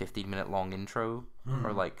 10-15 minute long intro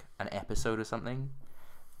or like an episode or something.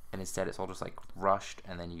 And instead it's all just like rushed,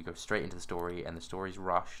 and then you go straight into the story, and the story's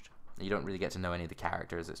rushed. You don't really get to know any of the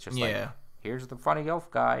characters. It's just like, here's the funny elf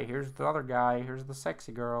guy, here's the other guy, here's the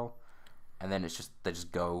sexy girl. And then it's just, they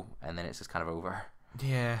just go, and then it's just kind of over.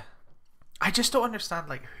 Yeah. I just don't understand,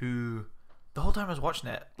 like, who... The whole time I was watching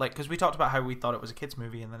it, like, because we talked about how we thought it was a kid's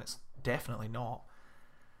movie, and then it's definitely not.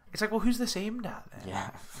 It's like, well, who's this aimed at, then?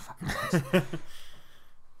 Yeah.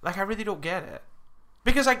 Like, I really don't get it.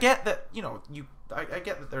 Because I get that, you know, I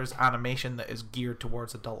get that there's animation that is geared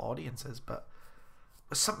towards adult audiences, but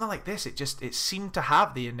with something like this, it seemed to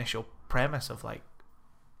have the initial premise of, like,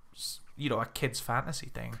 you know, a kid's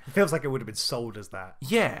fantasy thing. It feels like it would have been sold as that.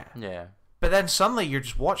 Yeah. Yeah. But then suddenly you're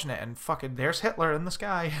just watching it and fucking there's Hitler in the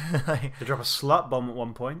sky. Like, They drop a slut bomb at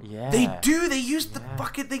one point. Yeah. they do. They use the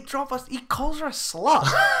fucking. They drop us. He calls her a slut,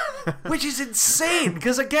 which is insane.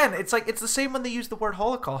 Because again, it's like it's the same when they use the word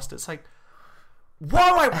Holocaust. It's like, why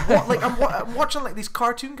am I like I'm watching like these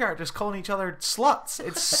cartoon characters calling each other sluts.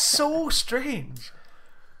 It's so strange.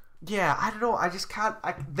 Yeah, I don't know. I just can't.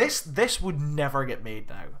 This would never get made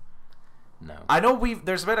now. No. I know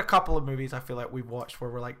there's been a couple of movies I feel like we've watched where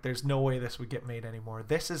we're like, there's no way this would get made anymore.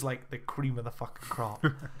 This is like the cream of the fucking crop.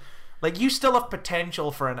 Like, you still have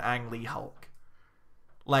potential for an Ang Lee Hulk.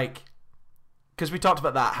 Like, because we talked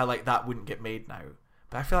about that, how like that wouldn't get made now.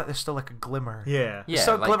 But I feel like there's still like a glimmer. Yeah. There's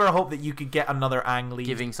still a like, glimmer of hope that you could get another Ang Lee.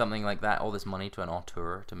 giving something like that, all this money to an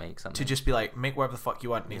auteur to make something. To just be like, make whatever the fuck you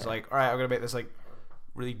want. And he's like, alright, I'm going to make this like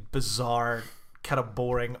really bizarre, kind of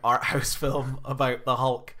boring art house film about the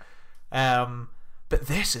Hulk. But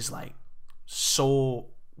this is like so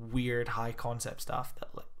weird high concept stuff that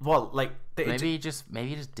maybe he just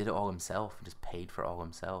did it all himself and just paid for it all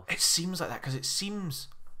himself. It seems like that because it seems,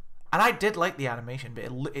 and I did like the animation, but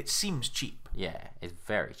it seems cheap. Yeah, it's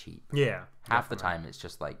very cheap. Yeah. Half the time it's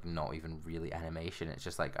just like not even really animation. It's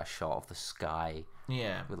just like a shot of the sky.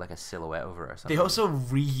 Yeah. With like a silhouette over it or something. They also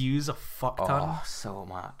reuse a fuck ton. Oh, so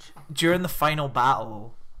much. During the final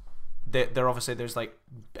battle, they're obviously there's like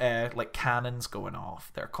cannons going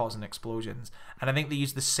off that are causing explosions, and I think they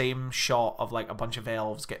use the same shot of like a bunch of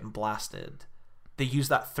elves getting blasted. They use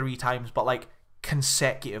that 3 times, but like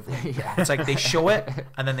consecutively. Yeah. It's like they show it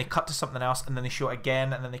and then they cut to something else and then they show it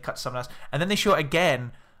again and then they cut to something else and then they show it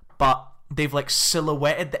again, but they've like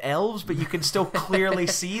silhouetted the elves, but you can still clearly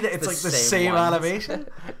see that it's like the same animation.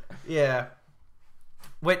 Yeah.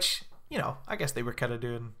 Which, you know, I guess they were kind of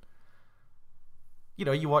doing. you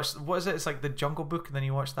know, you watch, what is it? It's like the Jungle Book, and then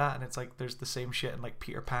you watch that, and it's like there's the same shit in like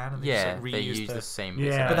Peter Pan, and they just, like, they reuse use the same. Yeah.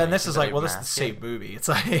 bits of But then this animation, is but like, they well, this is the mask same it. movie. It's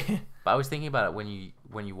like, But I was thinking about it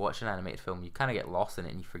when you watch an animated film, you kind of get lost in it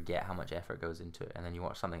and you forget how much effort goes into it, and then you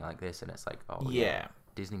watch something like this, and it's like, oh yeah,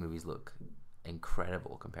 Disney movies look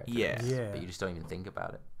incredible compared to Yeah. this, Yeah. but you just don't even think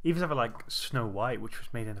about it. Even something like Snow White, which was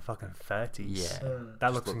made in the fucking 30s. Yeah, That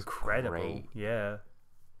Just looks looks incredible. great. Yeah.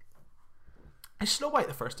 is Snow White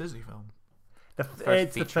the first Disney film? It's the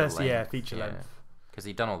first, feature yeah. length. Because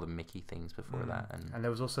he'd done all the Mickey things before that, and And there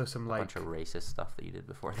was also some a like bunch of racist stuff that you did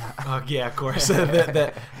before that. Oh yeah, of course.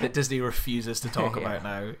 that Disney refuses to talk Yeah. about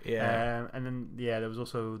now. Yeah. and then there was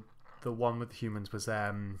also the one with the humans was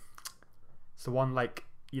it's the one like,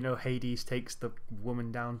 you know, Hades takes the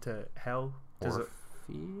woman down to hell. Does it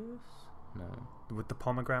Orpheus? No. with the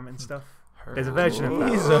pomegranate and stuff? Her- There's a version of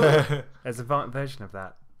He's, that. There's a version of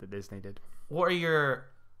that Disney did. What are your?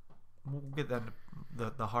 We'll get then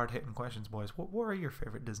the hard hitting questions, boys. What are your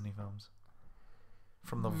favorite Disney films?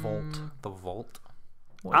 From the vault. The Vault.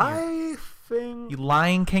 What are you? I think You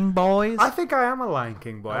Lion King boys. I think I am a Lion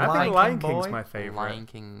King boy. I Lion think Lion King King's boy? my favorite. Lion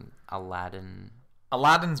King, Aladdin.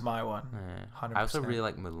 Aladdin's my one. Yeah. 100%. I also really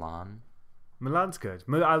like Mulan. Mulan's good.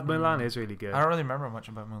 Mulan is really good. I don't really remember much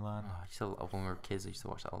about Mulan. Oh, I used to, when we were kids, I used to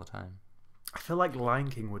watch that all the time. I feel like Lion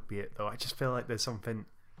King would be it though. I just feel like there's something.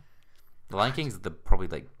 The Lion King's probably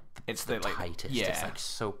like It's the the like tightest. yeah. It's like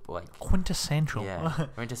so like quintessential. yeah. I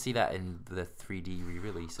went to see that in the 3D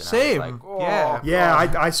re-release. And Same. I was like, oh, Yeah. Yeah,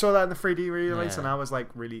 God. I saw that in the 3D re-release, Yeah. and I was like,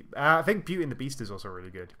 really. I think Beauty and the Beast is also really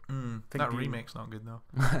good. Mm, Think that Beauty- remake's not good though.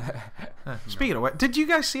 Speaking of what, did you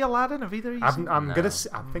guys see Aladdin? Have either of you? seen I'm No. gonna.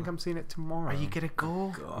 I think I'm seeing it tomorrow. Are you gonna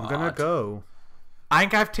go? I'm gonna go. I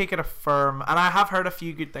think I've taken a firm, and I have heard a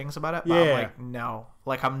few good things about it. But Yeah. I'm like, no,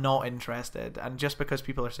 like I'm not interested. And just because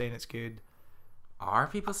people are saying it's good, Are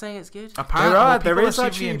people saying it's good? apparently There people is seem to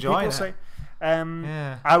be actually enjoying people it. say.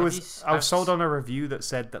 Yeah. I Have was you I was s- sold on a review that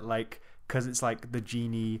said that like because it's like the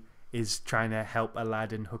genie is trying to help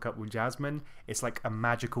Aladdin hook up with Jasmine. It's like a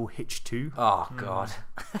magical Hitch 2, Oh God.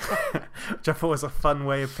 which I thought was a fun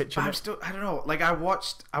way of But pitching I'm it. still, I don't know. Like I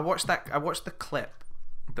watched the clip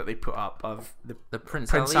that they put up of The Prince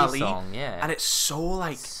Prince Ali, Ali, song, yeah. and it's so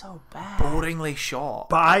like so bad. boringly shot.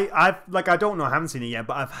 But I don't know, I haven't seen it yet,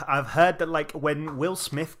 but I've heard that like when Will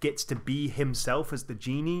Smith gets to be himself as the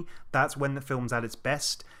genie, that's when the film's at its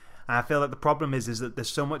best. And I feel like the problem is that there's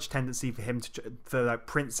so much tendency for him for like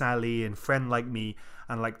Prince Ali and Friend Like Me,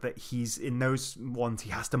 and like that he's in those ones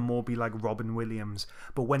he has to more be like Robin Williams.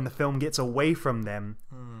 But when the film gets away from them,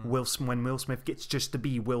 when Will Smith gets just to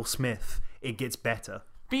be Will Smith, it gets better.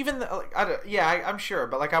 But even like, I'm sure.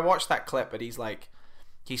 But like I watched that clip, and he's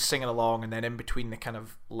singing along, and then in between the kind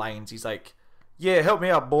of lines, he's like, "Yeah, help me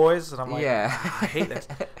out, boys," and I'm like, Yeah. "Ah, I hate this."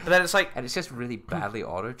 But then it's like, And it's just really badly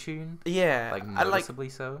auto-tuned. yeah, Like I like. noticeably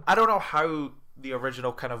so. I don't know how the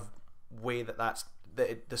original kind of way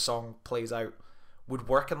the song plays out would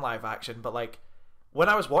work in live action, but like when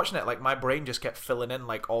I was watching it, like my brain just kept filling in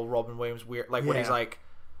like all Robin Williams weird, like when he's Yeah. like,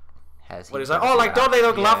 Has he when he's put like, "Oh, it like out? don't they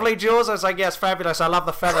look Yeah. lovely, Jules?" I was like, "Yes, fabulous. I love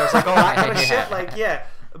the feathers." Like all that kind of Yeah. shit. Like yeah,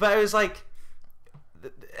 but it was like,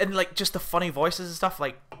 and like just the funny voices and stuff.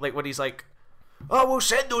 Like when he's like, "Oh, we'll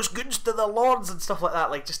send those goods to the lords" and stuff like that.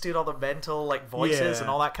 Like just doing all the mental like voices Yeah. and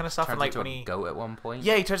all that kind of stuff. Turns and like into when a he goat at one point.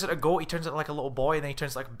 yeah, he turns into a goat. He turns into like a little boy, and then he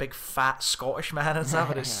turns into like a big fat Scottish man and stuff.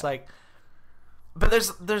 And it's just like, but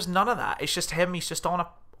there's none of that. It's just him. He's just on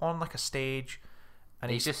like a stage,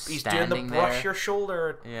 and He's just he's doing the standing brush there. your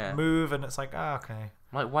shoulder Yeah. move, and it's like, okay.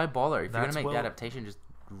 Like, why bother? If you're That's gonna make Will. the adaptation, just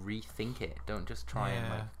rethink it. Don't just try and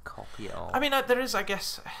Yeah. like copy it all. I mean, there is, I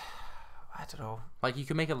guess, I don't know. Like, you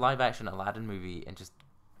could make a live-action Aladdin movie and just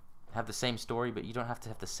have the same story, but you don't have to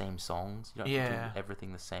have the same songs. You don't have to Yeah. do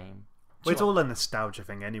everything the same. Well, it's all a nostalgia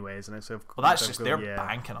thing anyway, isn't it? So Well, that's so just go- they're yeah.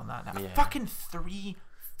 banking on that now. Yeah. Fucking three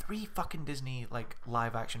fucking Disney like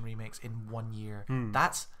live action remakes in 1 year.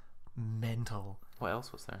 That's mental. What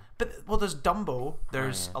else was there? But well, there's Dumbo,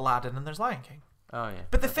 there's yeah. Aladdin, and there's Lion King. Oh yeah.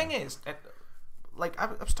 But the thing is, like I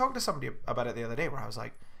was talking to somebody about it the other day, where I was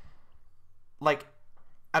like,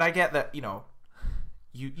 and I get that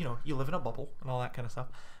you live in a bubble and all that kind of stuff,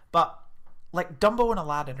 but like Dumbo and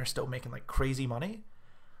Aladdin are still making like crazy money.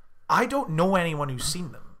 I don't know anyone who's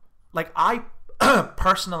seen them. Like I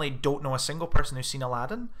personally don't know a single person who's seen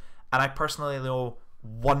Aladdin, and I personally know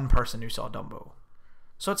one person who saw Dumbo.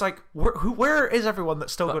 So it's like, where is everyone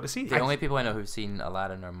that's still But going to see the these? only people I know who've seen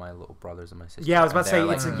Aladdin are my little brothers and my sisters. Yeah, I was about to and say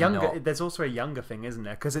they're, it's like, a younger. not- There's also a younger thing, isn't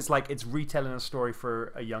there? Because it's like it's retelling a story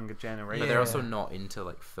for a younger generation. But they're Yeah. also not into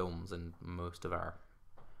like films, and most of our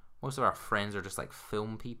most of our friends are just like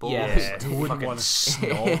film people. Yeah, Yeah, who wouldn't fucking wanna-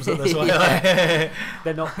 snobs at this one.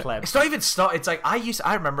 They're not plebs. It's not even snob. It's like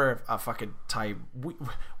I remember a fucking time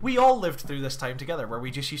we all lived through this time together where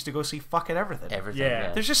we just used to go see fucking everything. Everything. Yeah.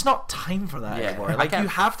 Yeah. There's just not time for that Yeah. anymore. I Like can't you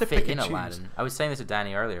have to fit pick in and choose. Aladdin. I was saying this to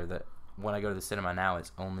Danny earlier that when I go to the cinema now,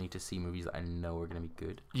 it's only to see movies that I know are going to be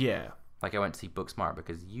good. Yeah. Like I went to see Booksmart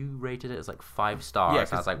because you rated it as like 5 stars. Yeah, and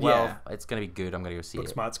I was 'cause- like, well, yeah. it's going to be good. I'm going to go see it.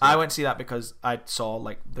 Booksmart's I good. went to see that because I saw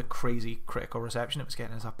like the crazy critical reception it was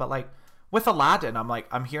getting and stuff. But like with Aladdin,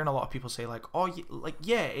 I'm hearing a lot of people say like, oh,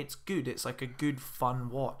 yeah, it's good. It's like a good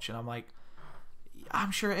fun watch, and I'm like,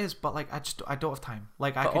 I'm sure it is, but like I don't have time.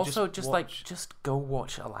 Like I But could also just just go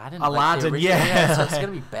watch Aladdin. Aladdin, like the original. yeah. So it's going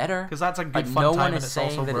to be better. because that's a good Like fun no time one and is it's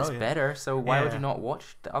saying also that brilliant. it's better. So why would Yeah. you not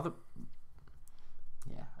watch the other?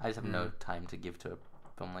 Yeah, I just have no time to give to a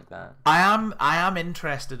film like that. I am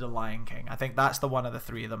interested in Lion King. I think that's the one of the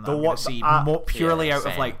three of them that The I'm going what- to see purely yeah, out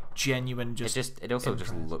of same. like genuine just. It also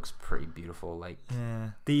just interest. looks pretty beautiful. Like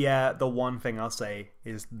Yeah. The one thing I'll say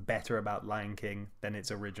is better about Lion King than its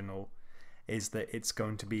original is that it's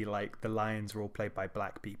going to be like the lions are all played by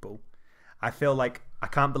black people. I feel like I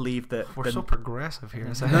can't believe that We're the, so progressive here.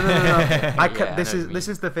 no. I Yeah, can, I this know is what you this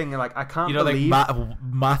mean. is the thing. Like I can't You know, believe like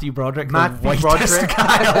Matthew Broderick, the Matthew whitest Broderick.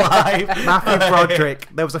 guy alive. Matthew Broderick.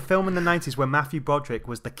 There was a film in the 90s where Matthew Broderick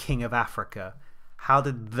was the king of Africa. How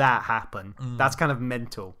did that happen? That's kind of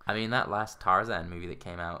mental. I mean, that last Tarzan movie that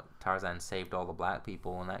came out, Tarzan saved all the black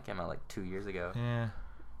people, and that came out like 2 years ago. Yeah.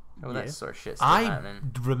 Oh, Yeah. that sort of shit still I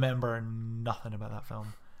happening. remember nothing about that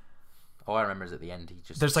film. All I remember is at the end he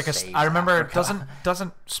just There's like saves I remember Africa.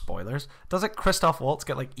 doesn't spoilers. Doesn't Christoph Waltz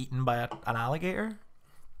get like eaten by an alligator?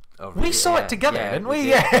 Oh, We really? saw Yeah, it together, yeah, didn't we we?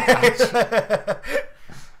 did. Yeah.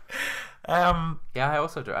 Yeah,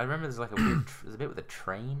 I remember there's like a weird there's a bit with a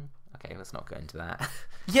train. Okay, let's not go into that.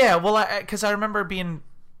 Yeah, well, because I remember being,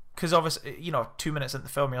 because obviously, 2 minutes into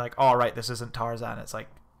the film, you're like, oh, right, this isn't Tarzan. It's like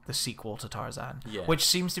the sequel to Tarzan. Yeah. Which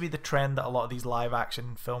seems to be the trend that a lot of these live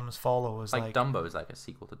action films follow. Is like like, Dumbo is like a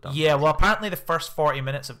sequel to Dumbo. yeah, well, apparently the first 40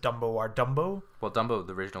 minutes of Dumbo are Dumbo. Well, Dumbo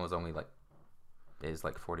the original is only like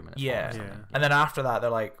 40 minutes. Yeah. long or something. And then after that, they're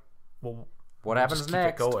like, well, What we'll happens just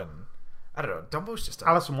next? Keep it going. I don't know. Dumbo's just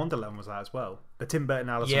Alice in Wonderland was that as well. The Tim Burton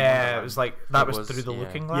Alice in yeah, Wonderland. it was like that It was was, through the yeah.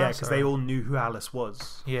 Looking Glass. Yeah, because they or- all knew who Alice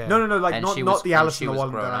was. Yeah. No, like And not she not was- the and Alice she in the was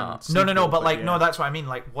grown Wonderland. up. No, sequel, but like yeah. no, that's what I mean.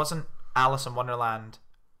 Like, wasn't Alice in Wonderland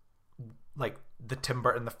like the Tim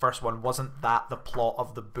Burton, the first one? Wasn't that the plot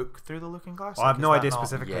of the book Through the Looking Glass? Oh, I have Like, no is idea that not-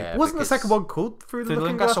 specifically. Yeah, Wasn't the because- second one called Through the Through the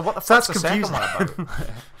Looking Looking Glass. Glass? So what the So fuck's that's the second confusing. one about?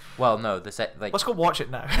 Well, no, like Let's go watch it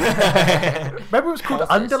now. Remember it was called Pause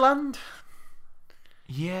this. Underland?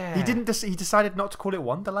 Yeah. He didn't. He decided not to call it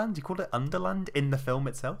Wonderland. He called it Underland in the film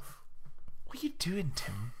itself. What are you doing,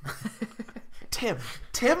 Tim?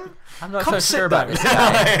 Tim? I'm not Come so sit sure about down. this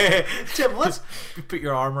guy. Tim, let's put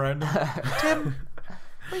your arm around him. Tim,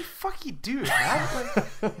 what the fuck are you doing, man?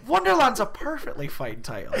 Like, Wonderland's a perfectly fine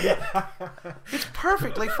title. It's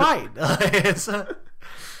perfectly fine. It's,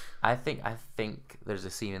 I think there's a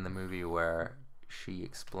scene in the movie where she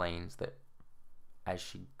explains that as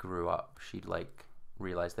she grew up, she'd like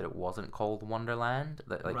realized that it wasn't called Wonderland.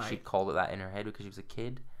 That like Right. she'd called it that in her head because she was a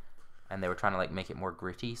kid, and they were trying to like make it more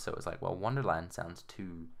gritty. So it was like, well, Wonderland sounds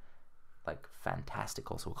too like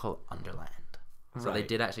fantastical, so we'll call it Underland. So they Right.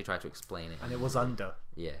 did actually try to explain it. And it was under.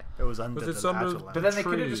 Yeah. It was under. Was it the under- actual land. but then they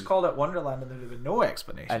could have Tree. just called it Wonderland and there'd have been no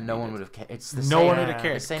explanation. And no one needed. would have cared. It's the No same, one would have Yeah.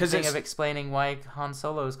 cared. the same 'Cause thing it's- of explaining why Han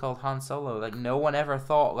Solo is called Han Solo. Like no one ever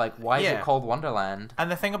thought like why is Yeah. it called Wonderland?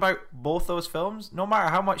 And the thing about both those films, no matter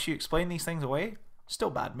how much you explain these things away, still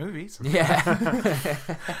bad movies. Yeah.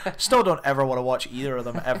 Still don't ever want to watch either of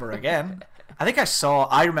them ever again. I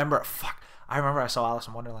remember I saw Alice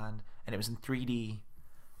in Wonderland and it was in 3D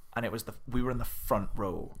and we were in the front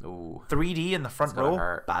row. Ooh. 3D in the front It's gotta row,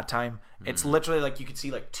 hurt. bad time. It's literally like you could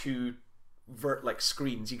see like two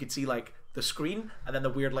screens. You could see like the screen and then the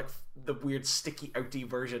weird sticky outy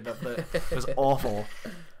version of the it was awful.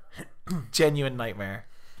 Genuine nightmare.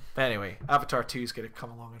 But anyway, Avatar 2 is gonna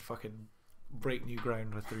come along and fucking break new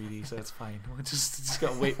ground with 3D, so it's fine. We'll just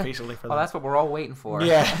gotta wait patiently for Oh, that. that's what we're all waiting for.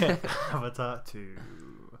 Yeah. Avatar 2.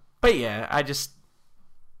 But yeah, I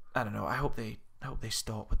don't know. I hope they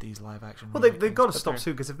stop with these live action. Well, remake they've got to things, stop but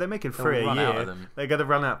soon because if they're making They'll 3 a run out of year, them. they're going to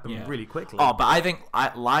run out them Yeah. really quickly. Oh, but I think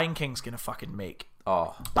Lion King's gonna fucking make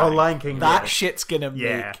Oh. bank. Lion King. That yeah. shit's gonna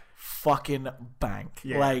Yeah. make fucking bank.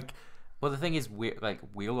 Yeah. Like, Well, the thing is,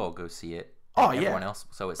 we'll all go see it. Oh, and yeah. Everyone else,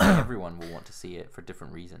 so it's like everyone will want to see it for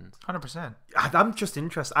different reasons. 100%. I'm just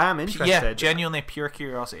interested. I am interested. Yeah, genuinely pure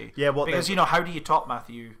curiosity. Yeah, what because they- how do you top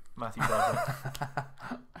Matthew Broderick?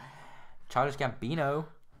 Childish Gambino.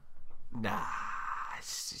 Nah,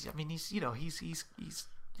 I mean, he's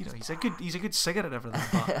a good singer and everything.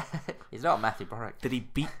 But He's not Matthew Broderick. did he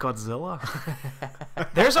beat Godzilla?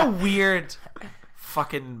 There's a weird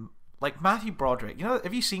fucking like Matthew Broderick. You know,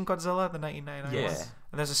 have you seen Godzilla the 1999 Yeah. one?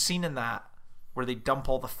 And there's a scene in that where they dump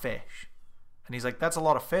all the fish, and he's like, "That's a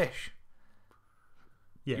lot of fish."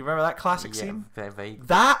 Yeah. You remember that classic Yeah, scene? very vague.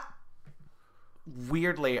 That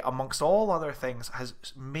weirdly, amongst all other things, has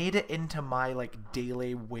made it into my like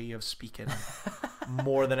daily way of speaking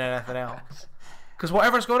more than anything else. Because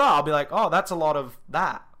whatever's going on, I'll be like, "Oh, that's a lot of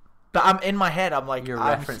that." But I'm in my head, I'm like, You're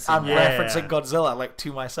I'm referencing referencing Godzilla like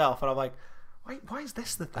to myself, and I'm like, why is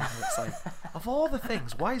this the thing? It's like, of all the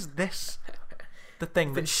things, why is this the thing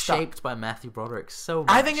Been that's stuck? shaped by Matthew Broderick so much.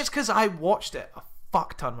 I think it's because I watched it a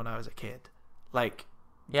fuck ton when I was a kid. Like,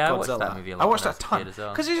 Yeah, I Godzilla. watched that movie a lot I watched when I that was a ton kid as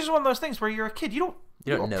well. because it's just one of those things where you're a kid. You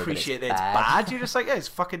don't know that appreciate it's that it's bad. bad. You're just like, yeah, it's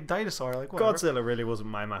fucking dinosaur. Like, whatever. Godzilla really wasn't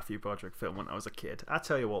my Matthew Broderick film when I was a kid. I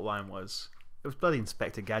tell you what mine was. It was bloody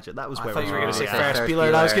Inspector Gadget. That was I where thought you were going going to say to Ferris Ferris Bueller,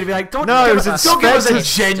 and I was Bueller. going to be like, don't No, it was give us a Inspector-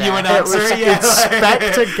 genuine It was answer. Yeah,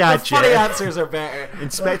 Inspector the Gadget. funny answers are better.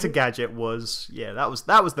 Inspector Gadget was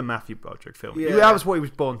that was the Matthew Broderick film. Yeah. That was what he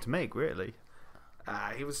was born to make, really.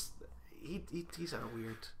 He's had a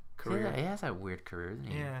weird Yeah, career. he has a weird career, isn't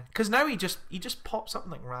he? Yeah, because now he just pops up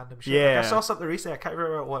in like random shit. Yeah. Like, I saw something recently. I can't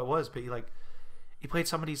remember what it was, but he played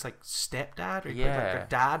somebody's like stepdad, or he played like Yeah. their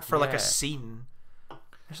dad for like Yeah. a scene.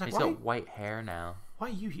 It's like, He's why? got white hair now. Why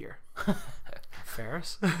are you here,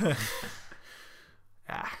 Ferris?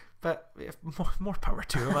 But if more power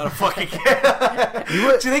to him. I don't fucking care. Do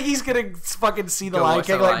you think he's gonna fucking see the Go Lion watch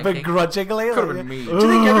King The like Lion King? begrudgingly? Could've Like, been me. do you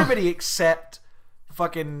think everybody except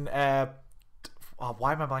fucking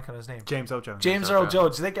why am I blanking on his name? James Earl Jones. James Earl Earl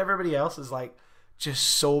Jones. Do you think everybody else is like just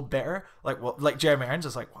so bitter? Like Jeremy Irons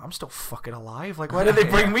is like, well, I'm still fucking alive. Like, why did they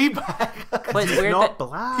bring me back? But it's weird Not that,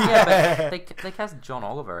 black. yeah, but they cast John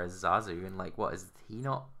Oliver as Zazu, and like, what is he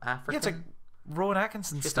not African? Yeah, it's like Rowan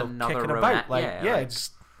Atkinson's Just still another kicking Rowan about. At- Like, yeah, yeah, like-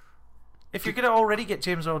 just if you're gonna already get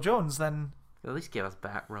James Earl Jones, then. At least give us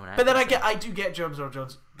back Rowan. But then Atkinson. I do get James Earl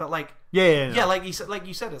Jones, but like. Yeah. Yeah, like you said,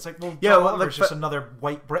 it's like, well, John Yeah, well, Oliver's like, just another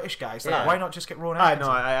white British guy. So Yeah. why not just get Rowan I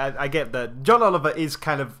Atkinson? know. I get that. John Oliver is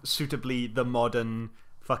kind of suitably the modern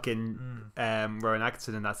fucking Rowan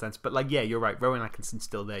Atkinson in that sense. But like, yeah, you're right. Rowan Atkinson's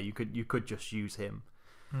still there. You could just use him.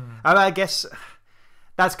 I guess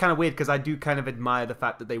that's kind of weird because I do kind of admire the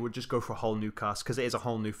fact that they would just go for a whole new cast because it is a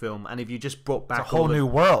whole new film. And if you just brought back It's a whole all the- new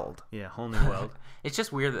world. yeah, whole new world. It's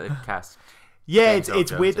just weird that they cast. Yeah, James Earl it's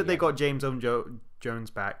Jones weird that they again. got James Earl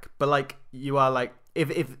Jones back, but like you are like if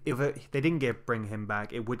they didn't bring him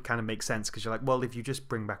back, it would kind of make sense because you're like, well, if you just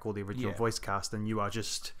bring back all the original Yeah. voice cast, then you are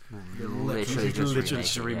just literally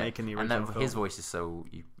just remaking, remaking the original and film. his voice is so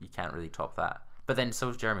you can't really top that. But then so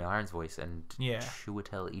is Jeremy Irons' voice, and Yeah.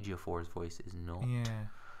 Chiwetel Ejiofor's voice is not Yeah.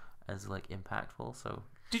 as like impactful. So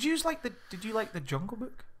Did you like the Jungle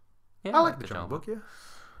Book? yeah, I like the Jungle Book. Yeah,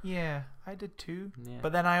 Yeah, I did too. Yeah.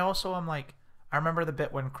 But then I also am like, I remember the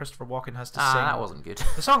bit when Christopher Walken has to Ah, sing that wasn't good.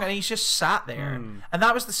 the song, and he's just sat there, and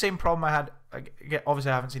that was the same problem I had. Obviously,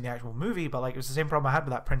 I haven't seen the actual movie, but like it was the same problem I had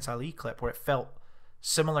with that Prince Ali clip, where it felt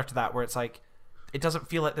similar to that, where it's like it doesn't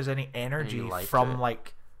feel like there's any energy life to from it.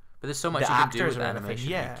 like But there's so much the you can do actors with or anything, animation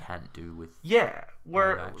yeah. you can't do with. yeah,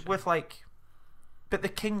 where Live action. with like. But the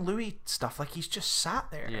King Louis stuff, like he's just sat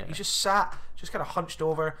there. Yeah. He's just sat, just kind of hunched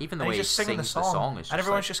over. Even the and way he's just he singing the sings the song, song is and just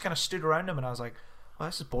everyone's like- just kind of stood around him, and I was like, "Well,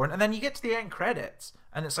 this is boring." And then you get to the end credits,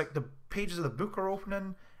 and it's like the pages of the book are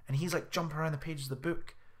opening, and he's like jumping around the pages of the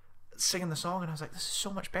book, singing the song, and I was like, "This is so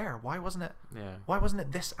much better. Why wasn't it? Yeah. Why wasn't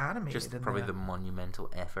it this animated?" Just in probably the monumental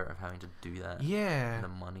effort of having to do that. yeah. And the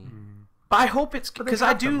money. But I hope it's they because I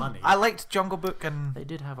have the do. money. I liked Jungle Book, and They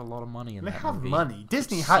did have a lot of money in they that have movie. money.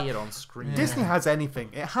 Disney You has see it on screen. Disney has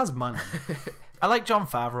anything. It has money. I like Jon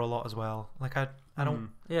Favreau a lot as well. Like I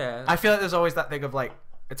don't. Yeah. I feel like there's always that thing of like,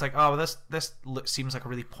 it's like, oh, this seems like a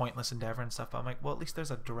really pointless endeavor and stuff. But I'm like, well, at least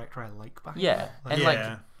there's a director I like behind Yeah, it. and Yeah.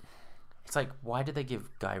 like, it's like, why did they give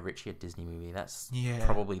Guy Ritchie a Disney movie? That's Yeah.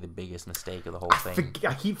 probably the biggest mistake of the whole thing.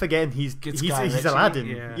 I keep forgetting he's It's Guy Ritchie, Aladdin.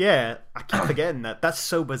 yeah. Yeah, I keep forgetting that. That's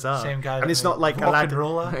so bizarre. Same guy. and that it's made not like Rock and Aladdin.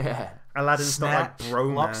 Roller, yeah, Aladdin's not like Snatch, bro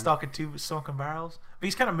Lock, man. Stock, and Two Smoking Barrels. But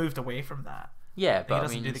he's kind of moved away from that. yeah, He but I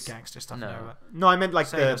doesn't mean, do the it's- gangster stuff no. now. But No, I meant like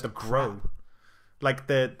Saying the bro, like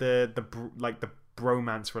the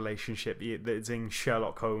bromance relationship that's in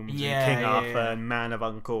Sherlock Holmes, Yeah, and King yeah, Arthur, yeah. and Man of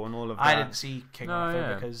Uncle, and all of that. I didn't see King No, Arthur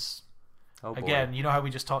yeah. because, Oh, boy. again, you know how we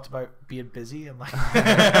just talked about being busy and like.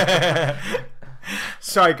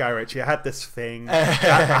 Sorry, Guy Ritchie. I had this thing. I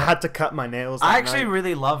had to cut my nails. I that actually night.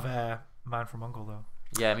 really love Man from Uncle though.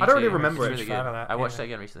 Yeah, me I don't too. really remember It's it. really Fan good. of that, I watched yeah. it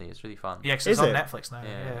again recently. It's really fun. Yeah, because Is it's on it? Netflix now. Yeah,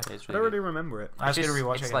 Yeah. it's I really don't good. really remember it. I was It's gonna just-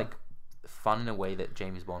 rewatch It's it again. like fun in a way that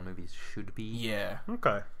James Bond movies should be. Yeah.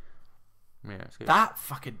 Okay. Yeah, it's good. That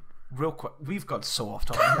fucking real quick. We've got so off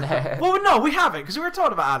topic. Well, no, we haven't because we were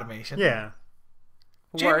talking about animation. Yeah.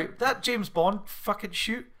 That James Bond fucking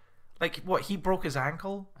shoot. Like what? He broke his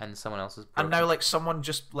ankle, And someone else's. and now like someone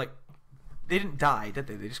just like they didn't die, did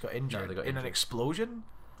they? They just got injured they got in an injured. explosion.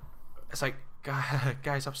 It's like,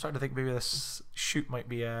 guys, I'm starting to think maybe this shoot might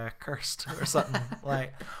be cursed or something.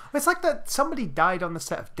 Like, It's like that somebody died on the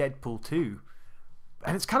set of Deadpool 2.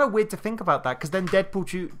 And it's kind of weird to think about that because then Deadpool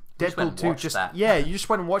 2 just went and watched just that. yeah, you just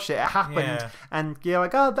went and watched it. It happened, Yeah. and you're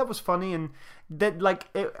like, oh, that was funny, and then like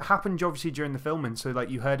it happened obviously during the filming, so like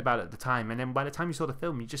you heard about it at the time, and then by the time you saw the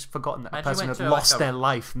film, you just forgotten that a Imagine you person went had to, lost like, their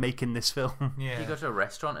life making this film. yeah. You go to a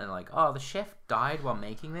restaurant and like, oh, the chef died while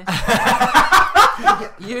making this.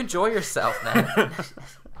 You enjoy yourself, man.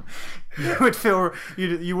 You would feel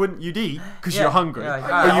you'd eat because Yeah. you're hungry. You're like, Or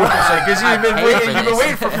 "Ah, you- Because I you've been paid waiting, for you've been this."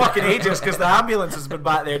 waiting for fucking ages because the ambulance has been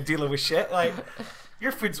back there dealing with shit. Like,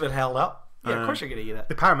 your food's been held up. Yeah, of course you're gonna eat it.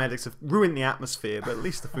 the paramedics have ruined the atmosphere, but at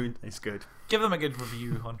least the food is good. Give them a good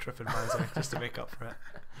review on TripAdvisor just to make up for it.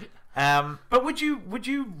 But would you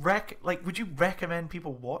recommend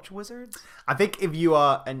people watch Wizards? I think if you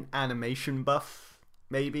are an animation buff,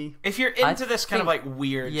 maybe. If you're into this kind of like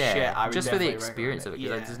weird Yeah, shit, I would just for the definitely experience of it,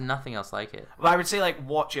 recommend because there's nothing else like it. But I would say like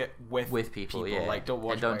watch it with People, yeah. Like don't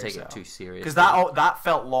watch and don't by take yourself. it too serious. Because that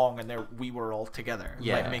felt long, and we were all together,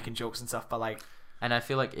 Yeah. like making jokes and stuff. But like, And I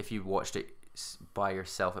feel like if you watched it by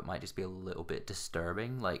yourself, it might just be a little bit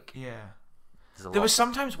disturbing. Like, yeah. there's a There lot. was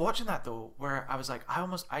sometimes watching that though where I was like, I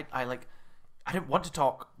didn't want to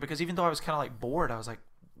talk because even though I was kind of like bored, I was like,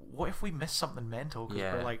 what if we miss something mental because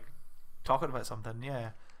Yeah. we're like talking about something?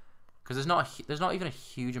 Yeah. Because there's not even a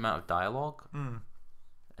huge amount of dialogue, and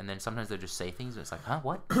then sometimes they just say things and it's like, huh,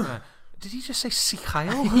 what? Did he just say see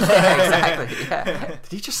Kyle? Yeah, exactly. Yeah.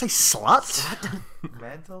 Did he just say slut?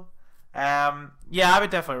 Mental. Yeah, I would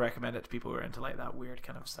definitely recommend it to people who are into like that weird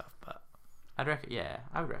kind of stuff. But I would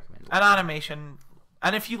recommend it. an animation,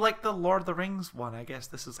 and if you like the Lord of the Rings one, I guess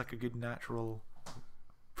this is like a good natural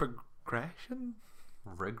progression.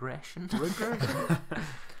 Regression.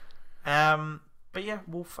 But yeah,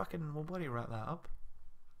 we'll bloody wrap that up.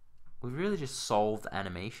 We've really just solved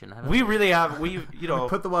animation, haven't We we? really have. We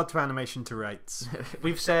Put the world to animation to rights.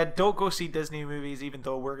 we've said don't go see Disney movies, even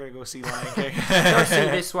though we're gonna go see Lion King. Don't see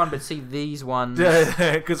this one, but see these ones.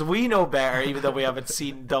 Because we know better, even though we haven't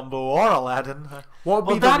seen Dumbo or Aladdin. What would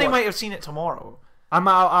Well, be the Danny one- might have seen it tomorrow. I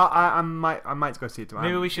might go see it tomorrow.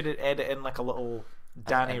 Maybe we should edit in like a little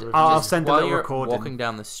Danny review. I'll send a While little you're recording. walking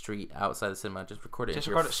down the street outside the cinema, just record it. Just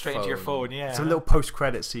into record your it straight into your phone. Yeah. It's a little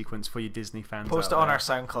post-credit sequence for you Disney fans. Post it out on there. our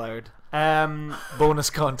SoundCloud. Um, Bonus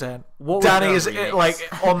content. what would Danny the is remix?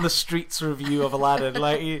 like on the streets review of Aladdin.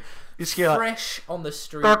 Like you just hear like, Fresh on the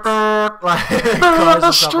street. like cars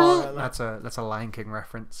and stuff like that. That's a Lion King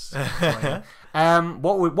reference.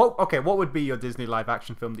 What would be your Disney live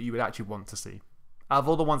action film that you would actually want to see? Out of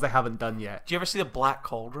all the ones they haven't done yet. Do you ever see the Black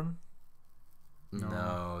Cauldron?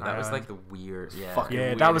 No, that was like the weird. Yeah. Fucking Yeah,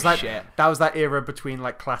 weird that was as like shit. that was that era between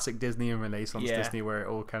like classic Disney and Renaissance Yeah. Disney where it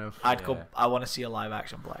all kind of. I'd go. Yeah. I want to see a live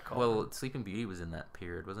action Black Cauldron. Well, Sleeping Beauty was in that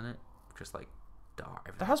period, wasn't it? Just like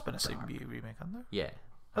dark. There has been a Sleeping Beauty remake, hasn't there? Yeah.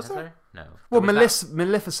 Has there? No. Well, There was that-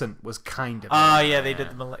 Maleficent was kind of. Ah, yeah, they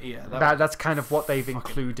did the yeah. That's kind of what they've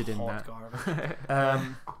included in hot that.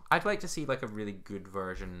 garbage. I'd like to see like a really good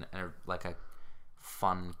version and like a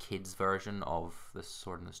fun kids version of the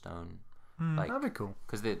Sword in the Stone. Like, That'd be cool.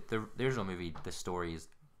 because the original movie, the story is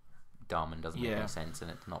dumb and doesn't make Yeah. any sense, and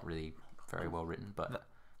it's not really very well written. But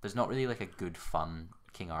there's not really like a good fun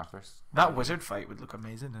King Arthur's. That wizard fight would look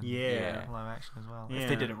amazing in Yeah. live action as well if Yeah.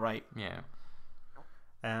 they did it right. Yeah.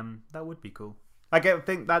 That would be cool. Like, I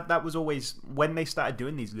think that was always when they started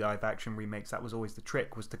doing these live action remakes. That was always the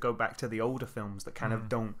trick, was to go back to the older films that kind of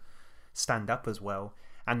don't stand up as well.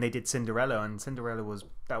 And they did Cinderella, and Cinderella was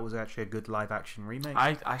actually a good live action remake.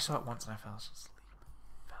 I saw it once and I fell asleep.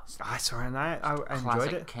 I saw it and I enjoyed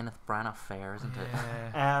Classic it. Kenneth Branagh affair, isn't it?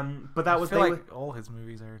 Yeah. But that I was feel they like all his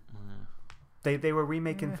movies are. they were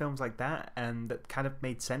remaking films like that, and that kind of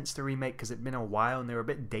made sense to remake because it'd been a while and they were a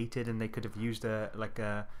bit dated, and they could have used a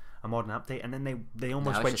modern update, and then they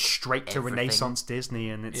almost it's went just straight to everything. Renaissance Disney,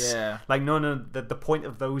 and it's Yeah. like no, the point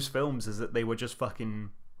of those films is that they were just fucking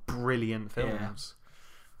brilliant films.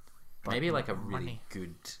 But Maybe like a really money.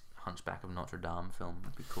 good Hunchback of Notre Dame film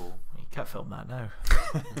would be cool. You can't film that now.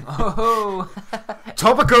 Oh,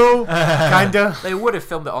 Topical, kinda. they would have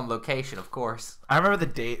filmed it on location, of course. I remember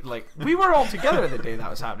the day, like we were all together the day that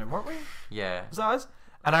was happening, weren't we? Yeah. Was that us?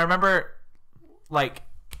 And I remember, like,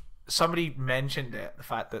 somebody mentioned it, the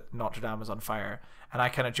fact that Notre Dame was on fire, and I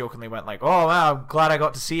kind of jokingly went like, "Oh wow, I'm glad I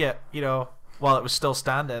got to see it," you know, while it was still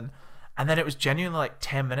standing. And then it was genuinely like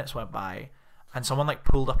 10 minutes went by, and someone like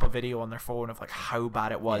pulled up a video on their phone of like how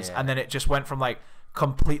bad it was, and then it just went from like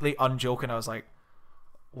completely unjoking. I was like,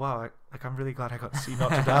 "Wow, I'm really glad I got to see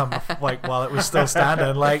Notre Dame like while it was still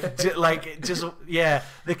standing." The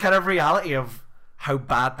kind of reality of how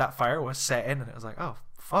bad that fire was set in, and it was like, "Oh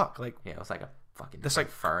fuck!" Like, yeah, it was like a fucking this like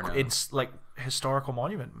inferno. It's like historical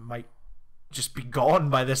monument might just be gone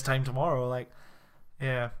by this time tomorrow. Like,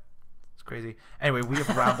 yeah. Crazy. Anyway, we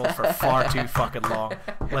have rambled for far too fucking long.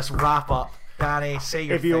 Let's wrap up. Danny, say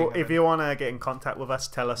your thing. If you want to get in contact with us,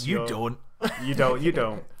 tell us. You don't. You don't.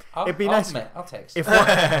 It'd be I'll nice. admit, I'll text. If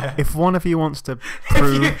one of you wants to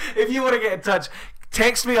prove, if you want to get in touch,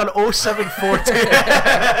 text me on 0742.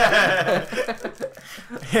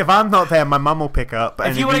 If I'm not there, my mum will pick up.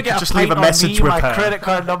 And if you want to get just a leave pint a message on me, with my her. credit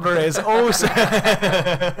card number is 07.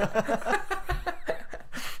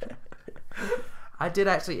 I did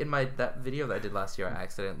actually in that video that I did last year. I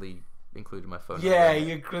accidentally included my phone. Yeah, number.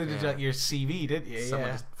 you included your CV, didn't you?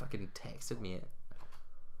 Someone just fucking texted me it.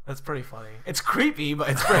 That's pretty funny. It's creepy, but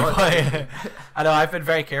it's pretty funny. I know. I've been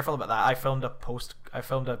very careful about that. I filmed a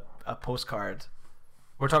postcard.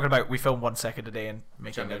 We're talking about we film 1 second a day and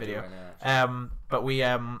making a video. But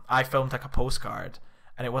I filmed like a postcard,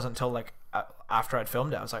 and it wasn't until like after I'd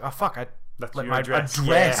filmed it, I was like, oh fuck, my address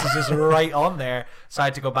is just right on there. So I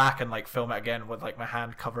had to go back and like film it again with like my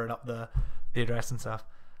hand covering up the address and stuff.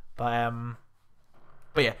 But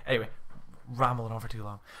yeah. Anyway, rambling on for too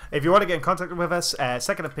long. If you want to get in contact with us,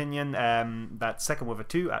 Second Opinion, that's second with a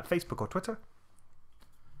 2 at Facebook or Twitter.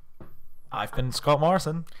 I've been Scott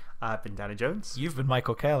Morrison. I've been Danny Jones. You've been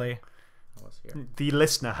Michael Kelly. I was here. The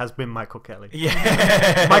listener has been Michael Kelly.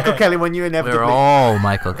 Yeah. Michael Kelly, when you inevitably We're all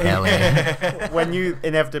Michael Kelly. when you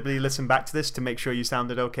inevitably listen back to this to make sure you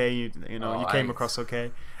sounded okay, you came across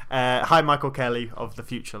okay. Hi, Michael Kelly of the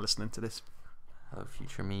future, listening to this. Hello,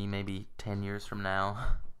 future me. Maybe 10 years from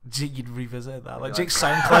now. You'd revisit that. Like,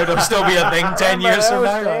 SoundCloud will still be a thing 10 years from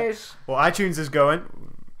now. Like. Well, iTunes is going.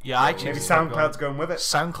 Yeah, iTunes. Maybe is SoundCloud's going with it.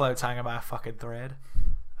 SoundCloud's hanging by a fucking thread.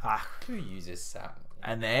 Who uses Sound?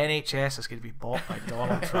 And the NHS is going to be bought by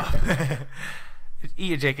Donald Trump. Eat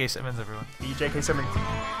your J.K. Simmons, everyone. Eat J.K. Simmons.